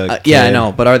looks like a yeah, I kid.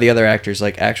 know. But are the other actors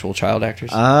like actual child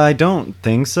actors? I don't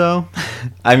think so.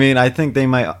 I mean, I think they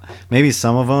might, maybe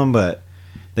some of them, but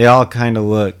they all kind of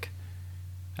look,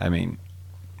 I mean,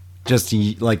 just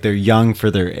like they're young for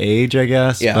their age, I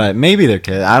guess. Yeah. But maybe they're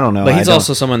kids. I don't know. but he's I don't-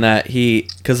 also someone that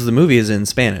because the movie is in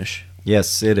Spanish,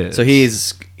 Yes, it is. so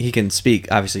he can speak.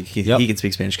 Obviously, Yep. he can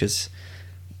speak Spanish because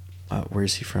where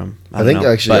is he from? I don't think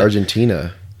know, actually but-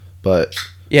 Argentina, but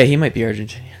Yeah, he might be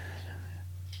Argentinian.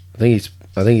 I think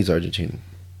he's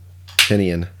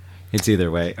Argentinian. It's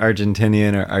either way,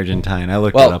 Argentinian or Argentine. I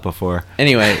looked Well- it up before.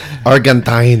 Anyway,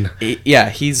 Argentine. yeah,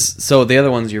 he's so the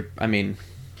other ones. I mean,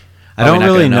 I don't probably not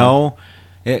really gonna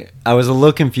know. I was a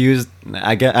little confused.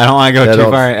 I don't want to go Yeah, too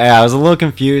don't- far. I was a little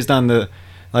confused on the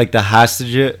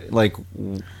hostage. Like,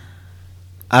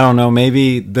 I don't know.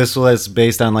 Maybe this was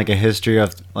based on like a history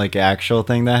of like actual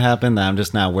thing that happened that I'm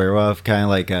just not aware of. Kind of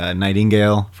like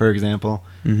Nightingale, for example.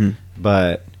 Mhm.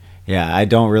 But yeah, I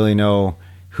don't really know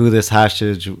who this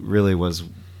hostage really was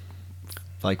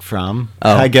like from.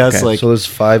 Oh, I guess okay. like So there's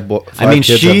five kids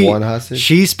she have one hostage.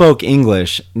 she spoke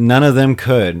English. None of them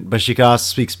could, but she could also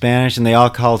speak Spanish, and they all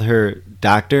called her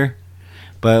doctor.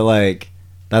 But like,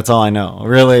 that's all I know.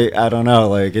 Really, I don't know.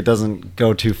 Like, it doesn't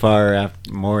go too far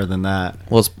more than that.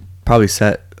 well, it's probably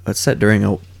set. It's set during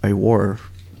a war.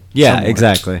 Yeah, somewhere.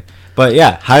 exactly. But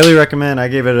yeah, highly recommend. I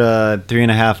gave it a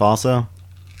 3.5 also.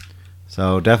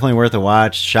 So definitely worth a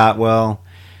watch. Shot well.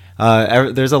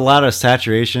 There's a lot of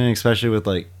saturation, especially with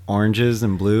like oranges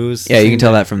and blues. Yeah, you can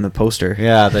tell that from the poster.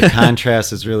 Yeah, the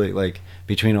contrast is really like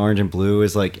between orange and blue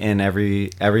is like in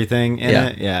everything in Yeah.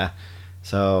 it. Yeah.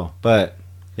 So, but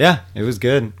yeah, it was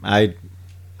good. I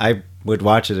would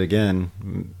watch it again.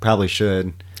 Probably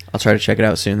should. I'll try to check it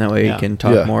out soon. That way Yeah. you can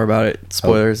talk Yeah. more about it.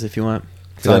 Spoilers if you want.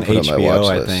 It's on I'll put it on my HBO,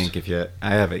 watch I list. think. I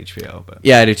have HBO, but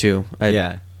Yeah, I do too.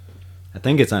 yeah, I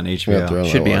think it's on I'm gonna throw HBO. it on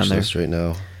Should my be watch on there. list right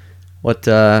now. What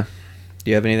do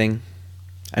you have anything?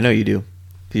 I know you do.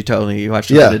 You told me you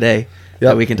watched it Yeah. today. Yep.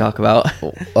 That we can talk about.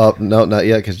 No, not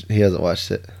yet because he hasn't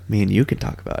watched it. Me and you can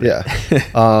talk about Yeah. it.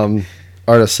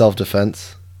 Art of Self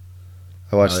Defense.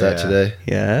 I watched Oh, that yeah. today.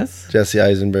 Yes. Jesse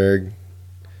Eisenberg,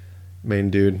 main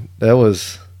dude. That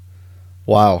was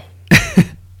wow.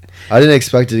 I didn't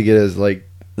expect it to get as like.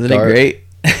 Isn't dark. it great?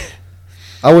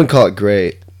 I wouldn't call it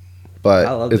great, but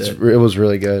I loved it it. was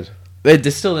really good. It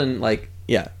just still didn't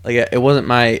it wasn't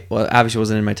obviously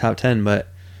wasn't in my top 10, but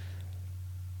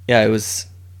yeah, it was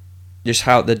just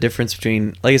how the difference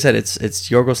between, like I said, it's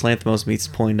Yorgos Lanthimos meets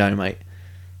Napoleon Dynamite.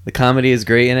 The comedy is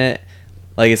great in it.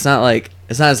 Like it's not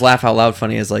as laugh out loud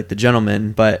funny as like The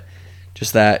Gentleman, but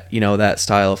just that, that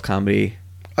style of comedy.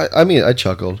 I mean, I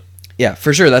chuckled Yeah,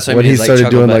 for sure. That's what when I mean. he is, like, started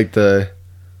chuckle, doing but- like the.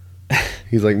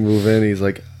 He's like moving. He's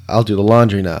like, "I'll do the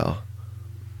laundry now."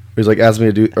 He's like, ask me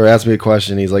a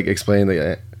question. He's like explaining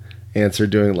the answer,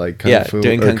 doing like kung fu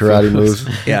doing or kung fu karate moves.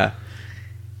 Yeah,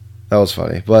 That was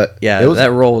funny, but yeah. it was,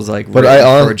 That role was like. But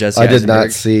written for Jesse I did not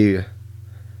Eisenberg. see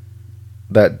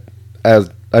that as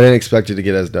I didn't expect it to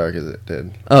get as dark as it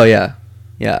did Oh yeah,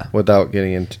 yeah. without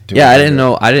getting into. too Yeah, much I into didn't it.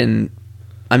 know.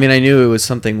 I mean, I knew it was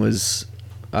something was.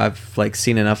 I've like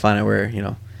seen enough on it where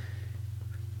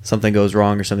something goes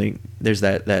wrong or something. There's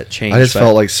that change. I just but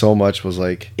felt like so much was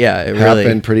like yeah, it happened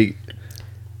really. pretty.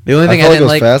 The only I thing I, felt like it didn't was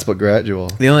like. fast but gradual.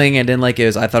 The only thing I didn't like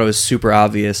is I thought it was super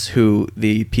obvious who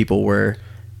the people were.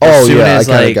 Oh soon yeah, as,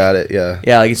 I kind of like- got it. Yeah,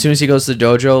 Yeah, like as soon as he goes to the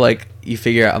dojo, like you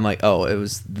figure out. I'm like, oh, it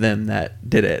was them that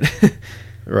did it.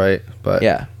 right. But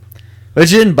Yeah,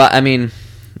 which didn't. But I mean,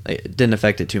 it didn't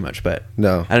affect it too much. But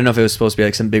no, I don't know if it was supposed to be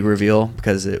like some big reveal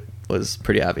because it was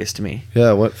pretty obvious to me.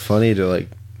 yeah, what funny to like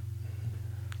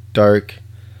dark,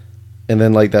 and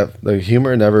then like that the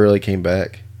humor never really came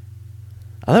back.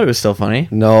 I thought it was still funny.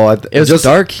 No, It was just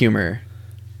dark humor.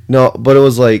 No, but it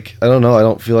was like I don't know.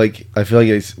 I feel like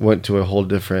it went to a whole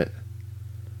different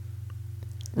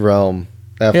realm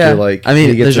after Yeah, like. I mean,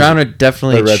 he the gets his- genre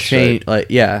definitely the red changed. stripe. Like,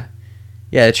 yeah,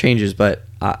 it changes, but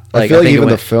I feel like think it even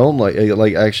the went- film like it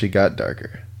like actually got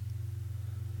darker.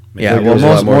 yeah, like, well, there's a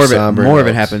lot most more more of it somber more of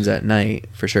it notes. happens at night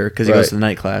for sure because he Right. goes to the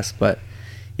night class. But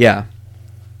yeah,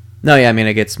 no, yeah, I mean,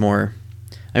 it gets more.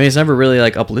 I mean, it's never really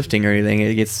like uplifting or anything.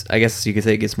 It gets, I guess you could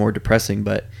say, it gets more depressing.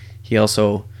 But he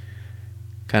also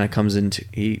kind of comes into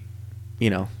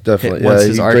Definitely. once Yeah,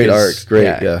 his arc great is, arc. Great.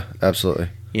 Yeah, absolutely.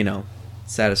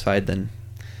 Satisfied. Then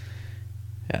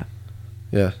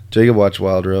Yeah, Jacob watched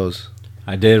Wild Rose.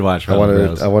 I did watch I Wild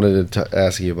Rose. wanted to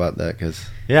ask you about that because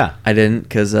Yeah. I didn't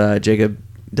because Jacob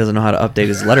doesn't know how to update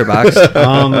his letterbox.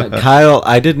 Kyle,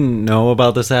 I didn't know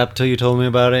about this app till you told me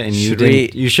about it, and you Should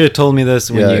didn't. You should have told me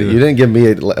this when you didn't give me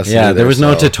a lesson. Yeah, either, there was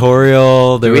no so-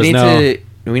 tutorial. There was no.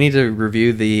 We need to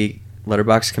review the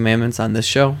letterbox commandments on this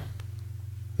show.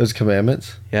 There's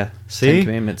commandments. Yeah. 10 See,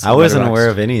 commandments I on wasn't Letterboxd. aware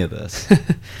of any of this. Go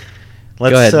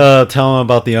Let's ahead. tell them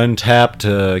about the untapped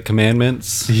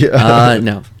commandments. Yeah.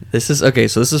 No. This is okay.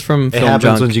 So this is from It Film happens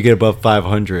Junk. when you get above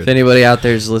 500. If anybody out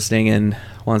there is listening and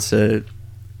wants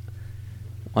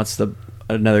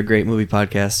another great movie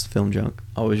podcast, Film Junk,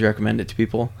 always recommend it to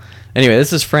people. Anyway,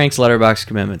 this is Frank's letterbox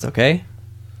commandments. Okay,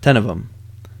 10 of them.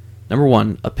 Number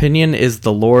 1, opinion is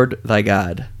the Lord thy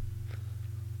God.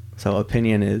 So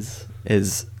opinion is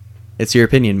it's your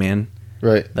opinion, man.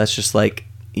 Right. That's just like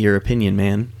your opinion,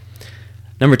 man.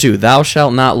 Number 2, thou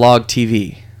shalt not log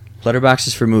TV. Letterbox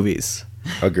is for movies.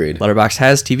 Agreed. Letterbox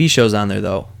has TV shows on there,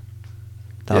 though.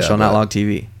 Thou Yeah, shalt not but- log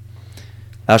TV.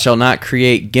 Thou shalt not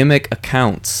create gimmick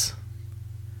accounts.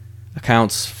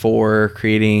 Accounts for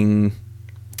creating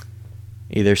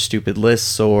either stupid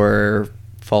lists or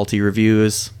faulty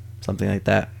reviews, something like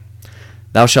that.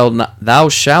 Thou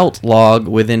shalt log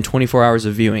within 24 hours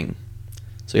of viewing.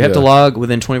 So you have to Yeah. log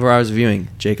within 24 hours of viewing.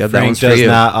 Jacob, that Frank one's for does you.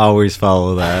 not always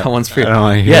follow that. That one's for you. I don't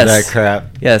want to hear Yes. that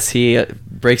crap. Yes, he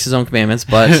breaks his own commandments,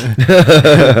 but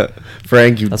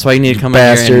Frank, you. that's why you need to come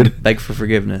in here and beg for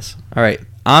forgiveness. All right.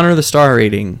 Honor the star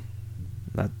rating.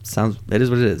 It is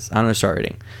what it is. Honor the star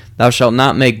rating. Thou shalt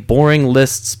not make boring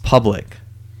lists public.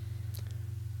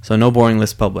 So no boring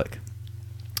list public.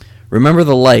 Remember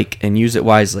the like and use it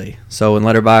wisely. So in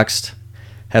Letterboxd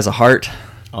has a heart.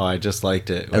 Oh, I just liked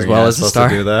it. As Were well you not as the supposed star?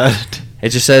 to do that. It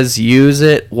just says use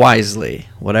it wisely,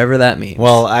 whatever that means.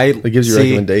 Well, It gives you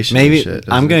recommendations and Maybe shit,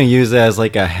 doesn't I'm it? gonna use it as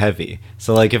like a heavy.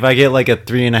 So like if I get like a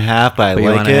 3.5, but I But you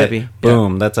like want a it, heavy?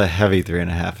 boom, that's a heavy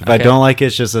 3.5. If I Okay. don't like it,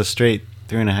 it's just a straight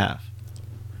 3.5.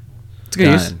 it's good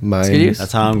use. Done. It's good use.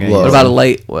 That's how I'm gonna. Low. What use about it. a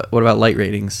light? What about light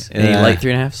ratings? Any Yeah. light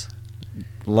 3.5s?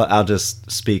 I'll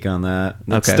just speak on that.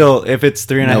 It's Okay. still, if it's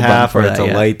 3.5 No button for or it's that, a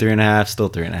yeah. light 3.5, still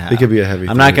 3.5. It could be a heavy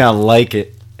I'm not 3. gonna like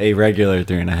it a regular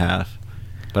 3.5,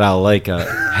 but I'll like a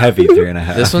heavy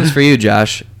 3.5. This one's for you,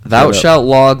 Josh. Thou Shut up. shalt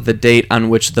log the date on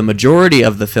which the majority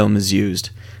of the film is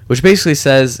used, which basically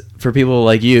says for people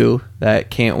like you that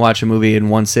can't watch a movie in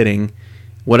one sitting,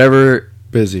 whatever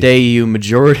Busy. day you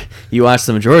watch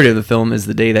the majority of the film is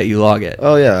the day that you log it.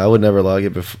 Oh yeah, I would never log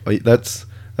it before. That's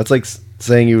like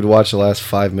saying you would watch the last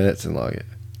 5 minutes and log it.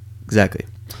 Exactly.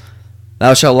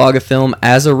 Thou shalt log a film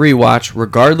as a rewatch,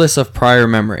 regardless of prior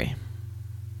memory.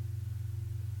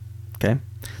 Okay.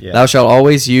 Yeah. Thou shalt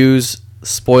always use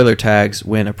spoiler tags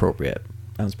when appropriate.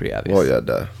 That was pretty obvious. Well, yeah,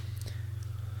 duh.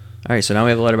 All right, so now we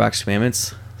have the letterbox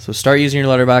commandments. So start using your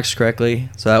letterbox correctly,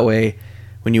 so that way,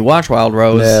 when you watch Wild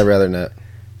Rose, Nah, rather not.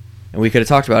 and we could have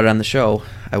talked about it on the show,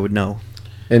 I would know.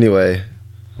 Anyway,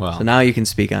 Well, So now you can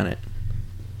speak on it.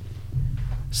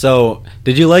 so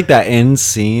did you like that end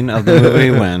scene of the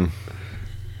movie when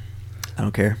I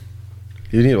don't care.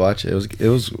 you need to watch it. It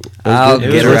was I'll good.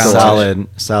 it get was around a to it.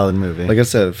 solid movie? Like I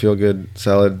said, feel good,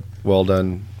 solid, well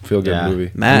done, feel good Yeah.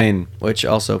 movie. Matt, I mean- which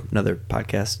also another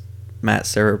podcast, Matt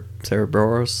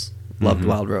Cerebros loved Mhm.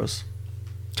 Wild Rose.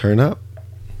 Turn up.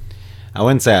 I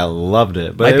wouldn't say I loved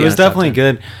it, but Might it be was on the top definitely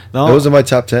 10. good. It was in my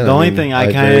top 10. The only mean, thing I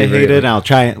very, kind of very hated, and like- I'll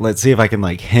try. Let's see if I can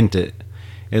like hint it.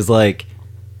 Is like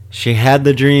she had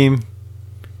the dream.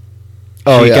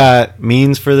 Oh, she yeah. got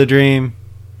means for the dream,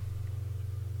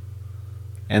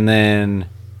 and then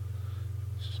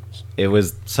it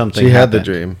was something. She had the happened.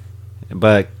 dream.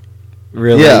 but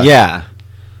really, Yeah. yeah.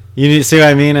 You see what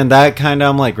I mean? And that kind of,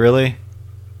 I'm like, really?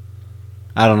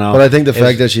 I don't know. But I think the It's-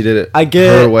 fact that she did it I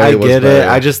get her it. way I was get it. better.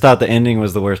 I just thought the ending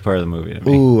was the worst part of the movie to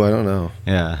me. Ooh, I don't know.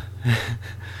 Yeah.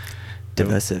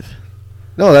 Divisive.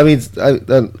 No, that means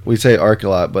we say arc a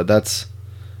lot, but that's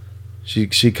she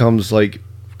comes like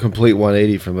complete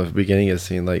 180 from the beginning of the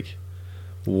scene, like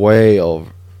way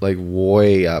over, like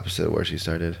way opposite where she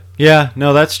started. Yeah,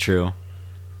 no, that's true.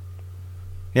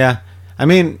 Yeah. I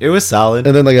mean, it was solid.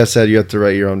 And then, like I said, you have to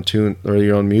write your own tune or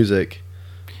your own music.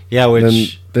 Yeah,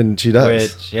 which Then she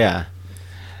does. which yeah.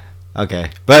 Okay.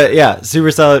 But yeah,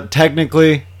 super solid.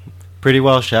 Technically pretty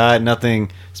well shot,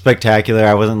 nothing spectacular.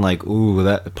 I wasn't like, ooh,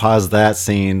 that pause that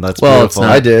scene. That's Well, it's beautiful.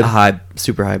 not I did. a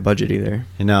super high budget either.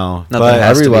 You know. Nothing but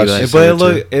has to be rewatched like, it.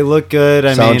 but Too. it looked good. I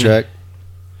mean, Soundtrack.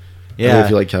 Yeah, if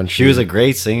you like country. She was a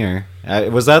great singer.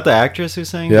 Was that the actress who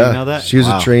sang? Yeah, Do you know that? she was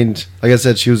Wow. a trained. Like I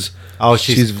said, she was. Oh,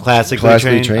 she's classically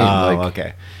trained. Oh, like,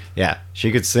 okay. Yeah,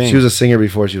 she could sing. She was a singer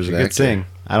before she was She an could actor. sing.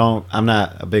 I'm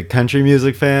not a big country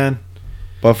music fan.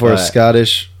 But for a But-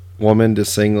 Scottish woman to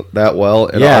sing that well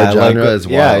in our genre is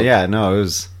wild. Yeah. No, it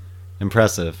was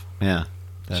impressive. Yeah,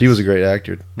 She was a great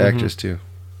actress too.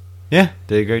 Yeah,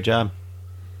 did a great job.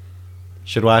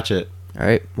 Should watch it. All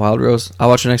right, Wild Rose. I'll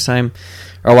watch it next time,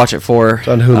 or I'll watch it for. It's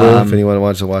on Hulu if anyone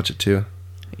wants to watch it too.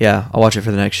 Yeah, I'll watch it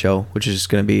for the next show, which is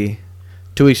going to be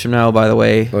 2 weeks from now. By the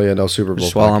way, Oh yeah, no Super Bowl.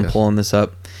 just while I'm podcast. pulling this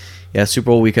up. Yeah, Super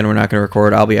Bowl weekend. We're not going to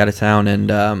record. I'll be out of town,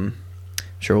 and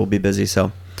sure we'll be busy.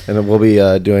 So And then we'll be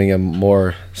doing a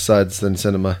more suds than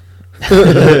cinema.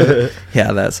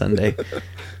 yeah, that Sunday.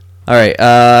 All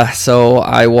right. So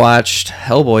I watched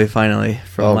Hellboy finally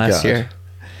from Oh, last God. year.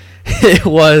 It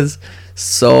was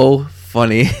so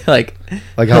funny, like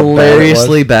Like how bad it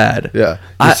hilariously was? bad. Yeah, you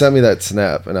I- sent me that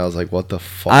snap, and I was like, "What the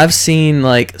fuck?" I've seen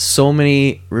like so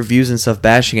many reviews and stuff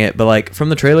bashing it, but like from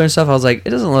the trailer and stuff, I was like, it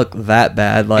doesn't look that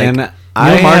bad. Like And Neil I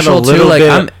had a Marshall too. little Like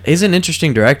bit- he's an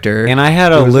interesting director. And I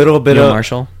had a Who was little bit Neil of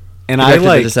Marshall. and He I directed The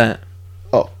like Descent.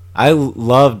 I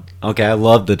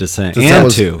loved The Descent That and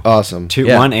was 2. awesome.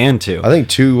 Yeah. 1 and 2. I think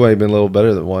 2 might have been a little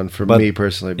better than 1 for But- me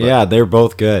personally. But Yeah, they're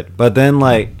both good. But then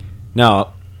no,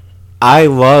 I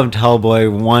loved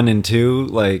Hellboy 1 and 2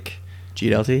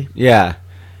 GDLT. yeah.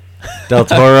 Del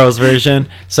Toro's version.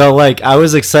 So I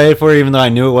was excited for it even though I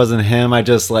knew it wasn't him. I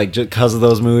just because of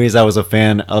those movies I was a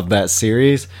fan of that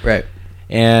series. Right.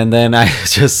 And then I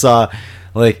just saw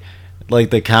like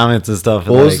the comments and stuff.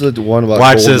 What was the one about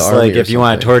watch Golden this Army or if you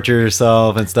want to something? torture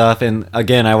yourself and stuff. And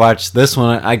again, I watched this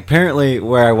one. I apparently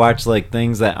where I watch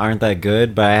things that aren't that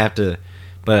good,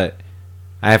 but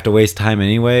I have to waste time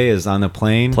anyway. Is on the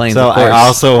plane. Planes, so of course. I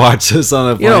also watch this on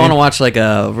the plane. You don't want to watch like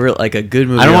a good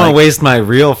movie. I don't want to like- waste my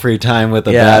real free time with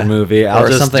a Yeah. bad movie. I'll Or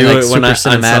just something do like it when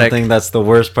super on cinematic. something that's the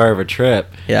worst part of a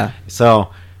trip. Yeah. So,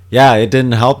 yeah, it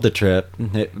didn't help the trip.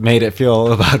 It made it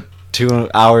feel about 2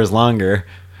 hours longer.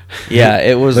 Yeah,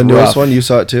 it was the newest rough. one you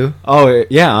saw it too. Oh,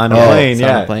 yeah, on a Oh, plane, It's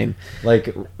yeah. on a plane.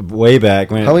 Way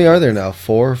back when. How many are there now?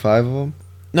 4 or 5 of them?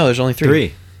 No, there's only 3.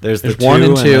 3. There's There's the 1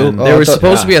 and 2. then- Oh, there I was thought-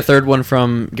 supposed to be yeah. a third one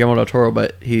from Guillermo del Toro,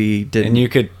 but he didn't And you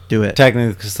could do it.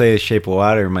 technically say Shape of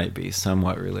Water might be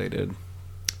somewhat related.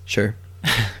 Sure.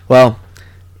 Well,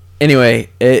 anyway,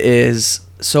 it is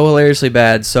so hilariously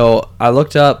bad. So I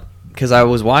looked up because I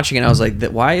was watching it and I was like,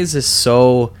 why is this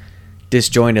so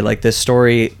disjointed? Like, this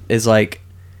story is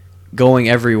going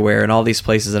everywhere in all these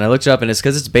places. And I looked it up and it's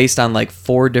because it's based on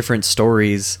 4 different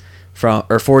stories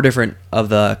or 4 different of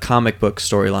the comic book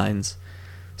storylines.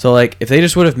 So if they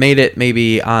just would have made it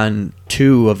maybe on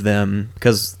 2 of them,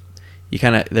 because you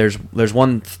kind of there's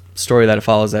one story that it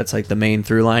follows that's the main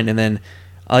through line, and then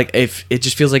if it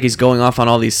just feels like he's going off on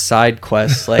all these side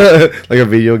quests. Like a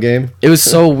video game. It was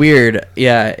so weird.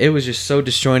 Yeah, it was just so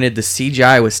disjointed. The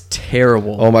CGI was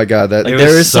terrible. Oh my god, that Like,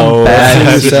 there is some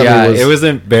bad CGI. It was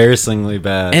embarrassingly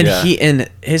bad. And yeah.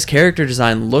 his character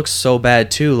design looks so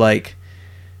bad too.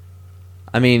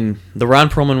 I mean, the Ron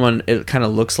Perlman one, it kind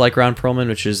of looks like Ron Perlman,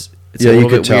 which is it's Yeah, a you little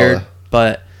could bit tell. weird,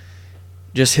 but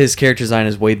just his character design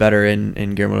is way better in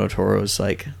Guillermo del Toro's.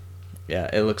 Yeah,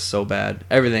 it looks so bad.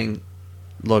 Everything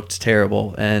looked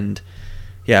terrible, and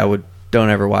yeah, don't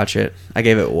ever watch it. I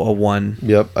gave it a 1.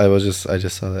 Yep, I just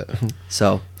saw that.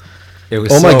 So It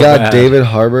was Oh my so god, bad. David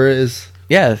Harbour is.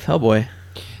 yeah, Hellboy.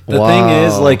 The thing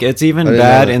is, Wow. it's even I didn't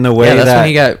bad know that. in the way Yeah, that's that when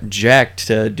he got jacked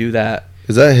to do that.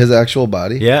 Is that his actual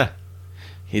body? yeah.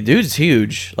 Dude's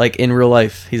huge. In real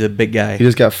life, he's a big guy. He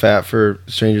just got fat for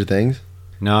Stranger Things.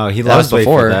 No, he That lost was weight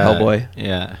before for that. Hellboy.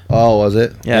 Yeah. Oh, was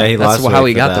it? Yeah, he that's lost how weight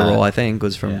he for got the that. role. I think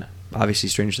was from Yeah. obviously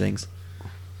Stranger Things.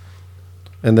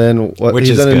 And then what? Which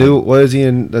he's is in a good. new. What is he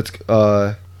in? That's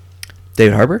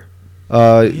David Harbour?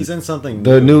 He's in something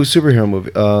the new superhero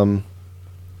movie.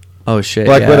 Oh shit!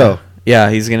 Black yeah. Widow. Yeah,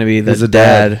 he's gonna be the He's the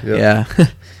dad. dad, Yeah,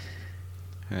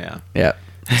 Yeah. yeah.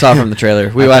 Saw from the trailer.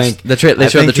 We I watched think- the trailer. They I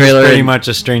showed think the trailer. He's pretty and much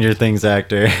a Stranger Things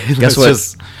actor. Guess Let's what?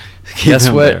 just keep Guess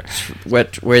him there.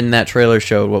 what? When that trailer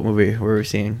showed, what movie were we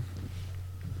seeing?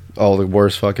 Oh, the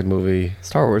worst fucking movie.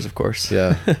 Star Wars, of course.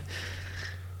 Yeah.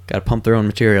 Got to pump their own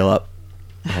material up.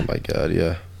 Oh my god,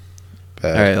 yeah.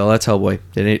 Bad. All right, well that's Hellboy.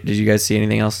 Did you guys see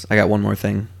anything else? I got one more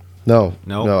thing. No.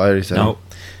 Nope. No, I already said. Nope.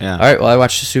 Yeah. All right, well I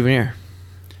watched The Souvenir.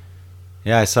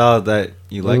 Yeah, I saw that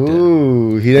you liked it.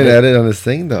 Ooh, he didn't add it on his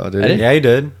thing though, did I he? did. Yeah, he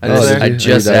did. I Oh, just, did I you?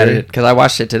 just Are you added done? it because I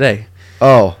watched it today.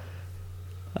 Oh,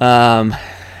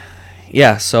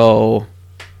 Yeah, so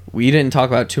we didn't talk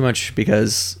about it too much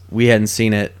because we hadn't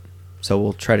seen it, so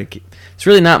we'll try to keep. It's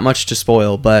really not much to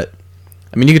spoil, but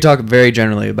I mean, you could talk very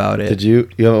generally about it. Did you?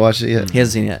 You haven't watched it yet? He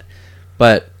hasn't seen it yet,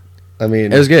 but I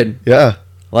mean, it was good. Yeah.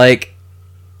 Like,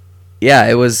 yeah,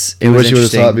 it was. It You was wish you would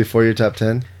have interesting. saw it before your top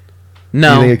 10? Do you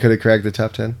No, think it could have cracked the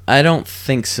top 10? I don't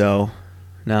think so.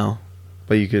 No,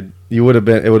 But you would have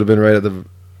been, it would have been right at the, it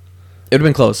would have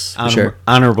been close for sure.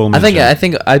 Honorable I mention.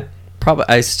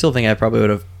 I still think I probably would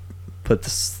have put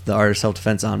the art of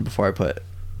self-defense on before I put. oh,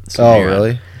 Souvenir on.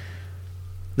 really?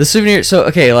 The Souvenir. So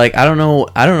okay, like I don't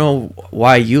know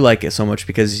why you like it so much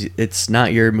because it's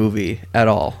not your movie at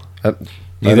all.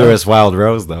 Neither was Wild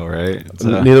Rose, though, right?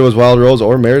 So Neither was Wild Rose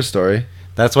or Mare's Story.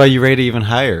 that's why you rate it even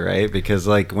higher, right? Because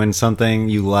like when something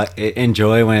you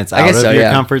enjoy when it's I out guess of so, your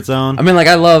yeah. comfort zone. I mean, like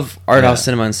I love art house Yeah.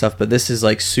 cinema and stuff, but this is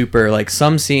like super like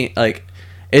some scene like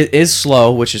it is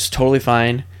slow, which is totally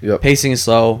fine. Yep. Pacing is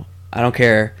slow. I don't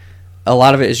care. A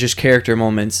lot of it is just character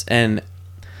moments, and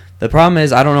the problem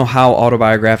is I don't know how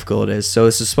autobiographical it is. So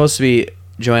this is supposed to be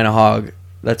Joanna Hogg.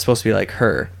 That's supposed to be like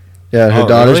her. Yeah, Oh,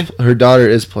 her daughter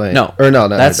is playing. No, Or no,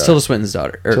 not that's her daughter. Tilda Swinton's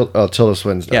daughter. Or- Tilda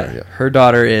Swinton's yeah, daughter, yeah. her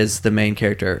daughter is the main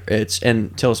character.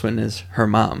 And Tilda Swinton is her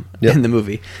mom Yep. in the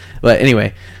movie. But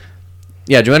anyway,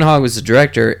 yeah, Joanna Hogg was the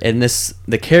director, and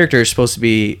the character is supposed to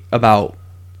be about.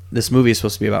 This movie is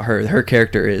supposed to be about her. Her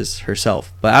character is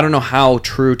herself, but I don't know how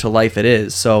true to life it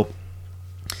is. So,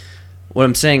 what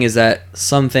I'm saying is that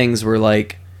some things were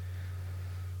like,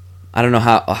 I don't know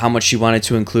how much she wanted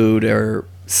to include, or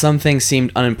some things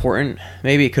seemed unimportant.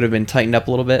 Maybe it could have been tightened up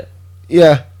a little bit.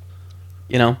 Yeah.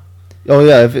 You know. Oh,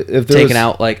 yeah. If there Taken was,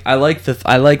 out, like I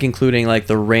like including like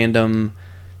the random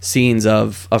scenes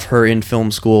of her in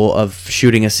film school, of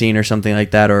shooting a scene or something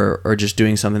like that, or just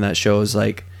doing something that shows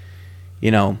like,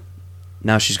 you know,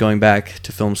 now she's going back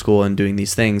to film school and doing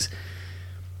these things.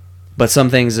 But some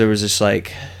things there was just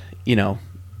like, you know,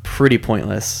 pretty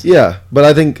pointless. Yeah, but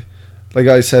I think, like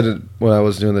I said when I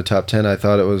was doing the top 10, I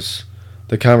thought it was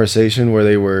the conversation where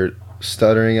they were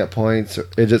stuttering at points.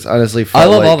 It just honestly felt I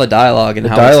love like all the dialogue and the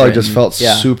how it's dialogue written. just felt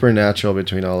yeah. super natural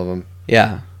between all of them.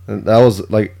 Yeah. And that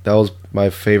was my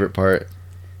favorite part.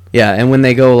 Yeah, and when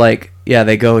they go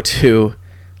they go to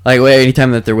like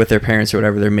anytime that they're with their parents or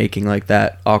whatever, they're making like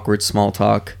that awkward small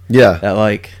talk. Yeah. That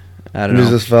like I don't It know.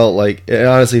 just felt like, it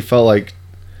honestly felt like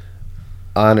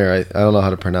Honor, I don't know how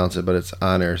to pronounce it, but it's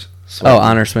Honors. Oh,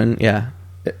 Honorsman, yeah.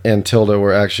 And Tilda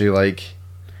were actually like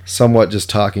somewhat just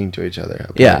talking to each other.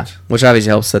 At Yeah, points. which obviously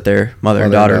helps that they're mother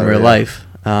and Mother daughter and in real daughter,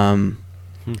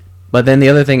 life. But then the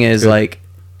other thing is Good. like,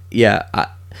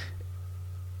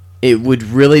 it would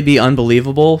really be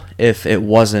unbelievable if it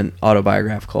wasn't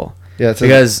autobiographical. Yeah, it's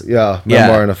Because- memoir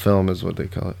yeah. in a film is what they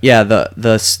call it. Yeah,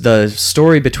 the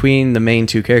story between the main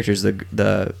two characters,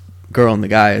 the girl and the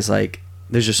guy, is like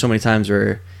there's just so many times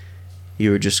where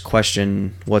you would just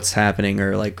question what's happening,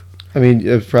 or like I mean,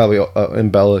 it's probably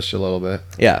embellished a little bit.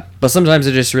 yeah. But sometimes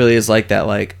it just really is like that.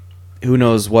 Like who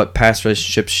knows what past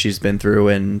relationships she's been through,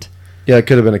 and Yeah, it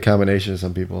could have been a combination of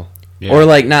some people. Yeah. or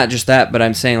like not just that, but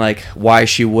I'm saying like why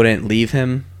she wouldn't leave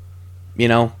him. You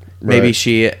know, maybe Right.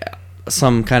 she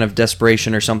some kind of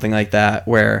desperation or something like that,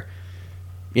 where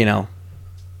you know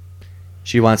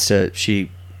she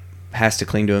has to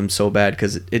cling to him so bad,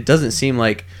 because it doesn't seem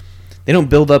like they don't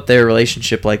build up their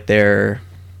relationship like they're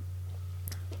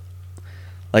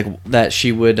like that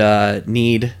she would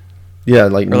need Yeah,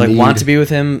 like or like need- want to be with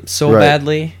him so Right.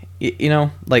 badly. You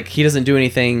know, like he doesn't do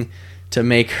anything to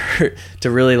make her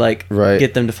to really like Right.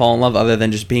 get them to fall in love other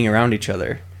than just being around each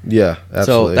other. Yeah,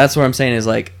 absolutely. So that's what I'm saying is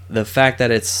like the fact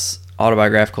that it's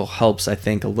autobiographical helps, I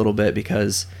think, a little bit,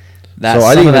 because that So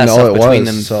I some didn't of that even know stuff it between was,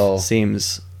 them so-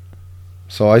 seems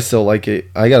So I still like it.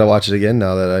 I gotta watch it again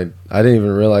now that I didn't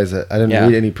even realize it. I didn't Yeah.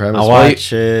 read any premise. I'll Well,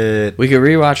 watch it. we could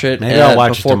rewatch it. Maybe I'll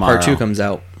watch it before part tomorrow. 2 comes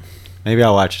out. Maybe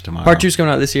I'll watch it tomorrow. Part 2's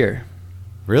coming out this year.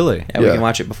 Really? Yeah, we Yeah. can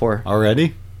watch it before.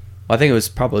 Already? Well, I think it was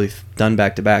probably done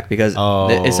back to back, because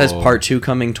it says Oh. part 2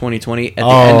 coming 2020 at the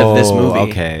end of this movie.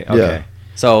 Okay. Yeah. Okay.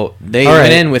 So they All went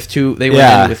right. in with two. They went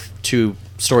Yeah. in with 2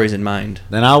 stories in mind.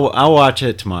 Then I'll watch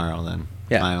it tomorrow. Then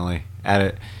Yeah. finally add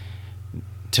it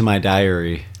to my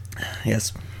diary.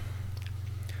 Yes.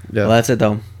 Yeah, Well, that's it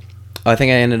though. I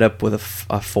think I ended up with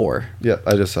a 4. yeah,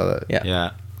 I just saw that. Yeah. Yeah.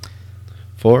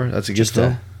 4. That's a good Just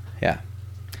film. yeah.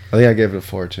 I think I gave it a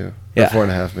 4 too. Yeah. Or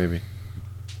 4.5 maybe.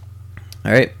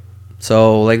 All right.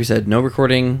 So, like we said, no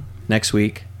recording next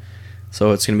week.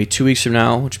 So it's going to be 2 weeks from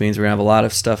now, which means we're going to have a lot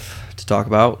of stuff to talk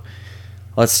about.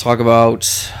 Let's talk about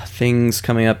things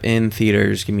coming up in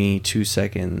theaters. Give me 2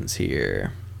 seconds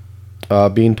here.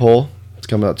 Beanpole. It's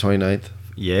coming out 29th.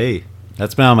 Yay.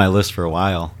 That's been on my list for a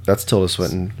while. That's Tilda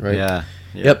Swinton, right? Yeah.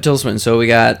 Yep, Tilda Swinton. So we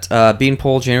got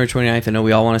Beanpole January 29th. I know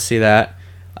we all want to see that.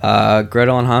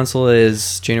 Gretel and Hansel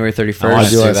is January 31st. I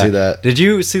do want to see that. Did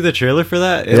you see the trailer for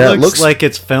that? It Yeah, it looks looks- like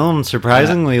it's filmed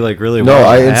surprisingly really No, well.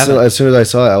 I haven't. instantly, as soon as I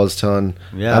saw it, I was telling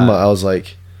Yeah. Emma, I was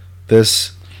like,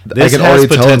 this. This I can has already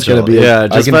tell it's potential. going to be. Yeah, I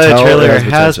just can by the tell trailer, it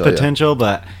it has yeah. potential,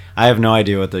 but I have no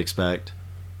idea what to expect.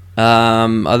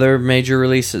 Other major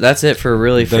releases. That's it for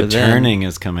really for The them. Turning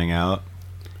is coming out.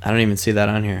 I don't even see that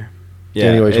on here. Yeah,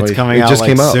 January it's 20 coming it out just like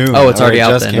came out. soon. Oh, it's Or already it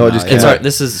out just then. came No, it out, just yeah. came out.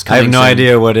 This is. I have coming no soon.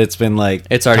 idea what it's been like.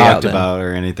 It's already talked out then. about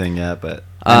or anything yet, but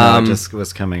I know Um, it just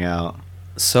was coming out.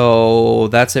 So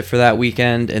that's it for that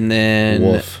weekend, and then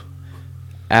Wolf.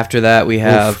 after that we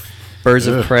have Birds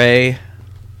of Ugh. Prey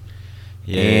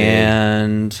Yeah.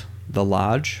 and The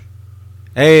Lodge.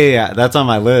 Hey, that's on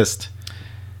my list.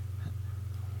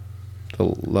 The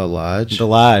Lodge. The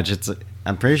Lodge.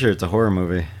 I'm pretty sure it's a horror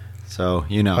movie. So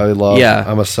you know. I love. Yeah.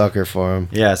 I'm a sucker for him.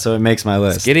 Yeah, so it makes my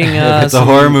list. It's getting if it's a some-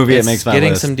 horror movie, it it's makes my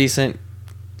getting list. some decent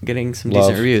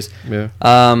Love. reviews. Yeah.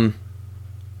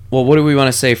 Well, what do we want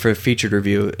to say for featured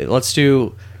review? Let's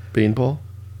do. Beanpole.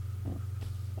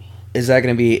 Is that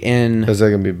going to be in? Is that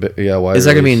gonna be? Yeah. Wide Is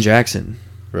that going to be in release? Jackson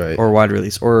Right. or wide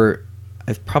release, or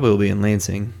it probably will be in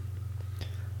Lansing?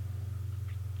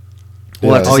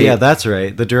 We'll have to Oh see. yeah, that's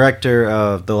right. The director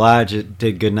of The Lodge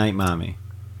did Goodnight Mommy.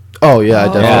 Oh yeah, I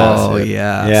definitely. Oh see it.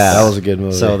 yeah. Yeah. That was a good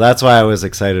movie. So that's why I was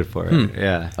excited for it. Hmm.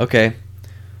 Yeah. Okay.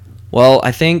 Well,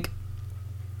 I think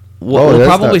we'll, Oh, we'll that's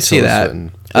probably not see Tilda that.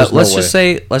 Swinton. There's Let's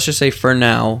no just say for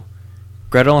now,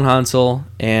 Gretel and Hansel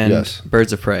and Yes.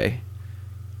 Birds of Prey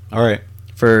All right.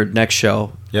 for next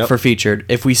show Yep. for featured.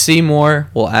 If we see more,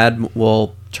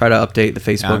 we'll try to update the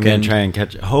Facebook I'm gonna and try and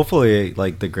catch. Hopefully,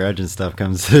 like the Grudge and stuff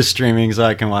comes to streaming so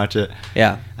I can watch it.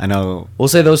 yeah, I know. we'll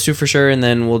say those two for sure, and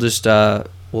then we'll just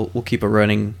we'll keep a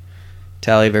running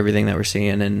tally of everything that we're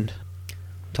seeing and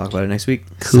talk about it next week.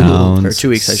 Or 2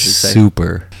 weeks, I should say.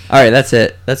 Super. All right, that's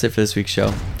it. That's it for this week's show.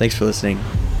 Thanks for listening.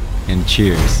 And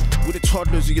cheers. With the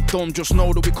toddlers of your dumb, just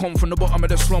know that we come from the bottom of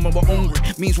the slum and we're hungry.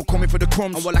 Means we're coming for the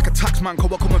crumbs. And we're like a tax man, cause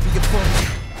we're coming for your funds.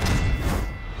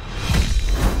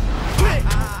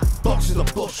 Boxes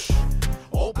of bush,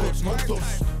 all birds, no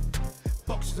dust.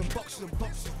 Boxes and boxes and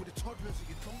boxes with the toddlers of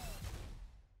your dumb.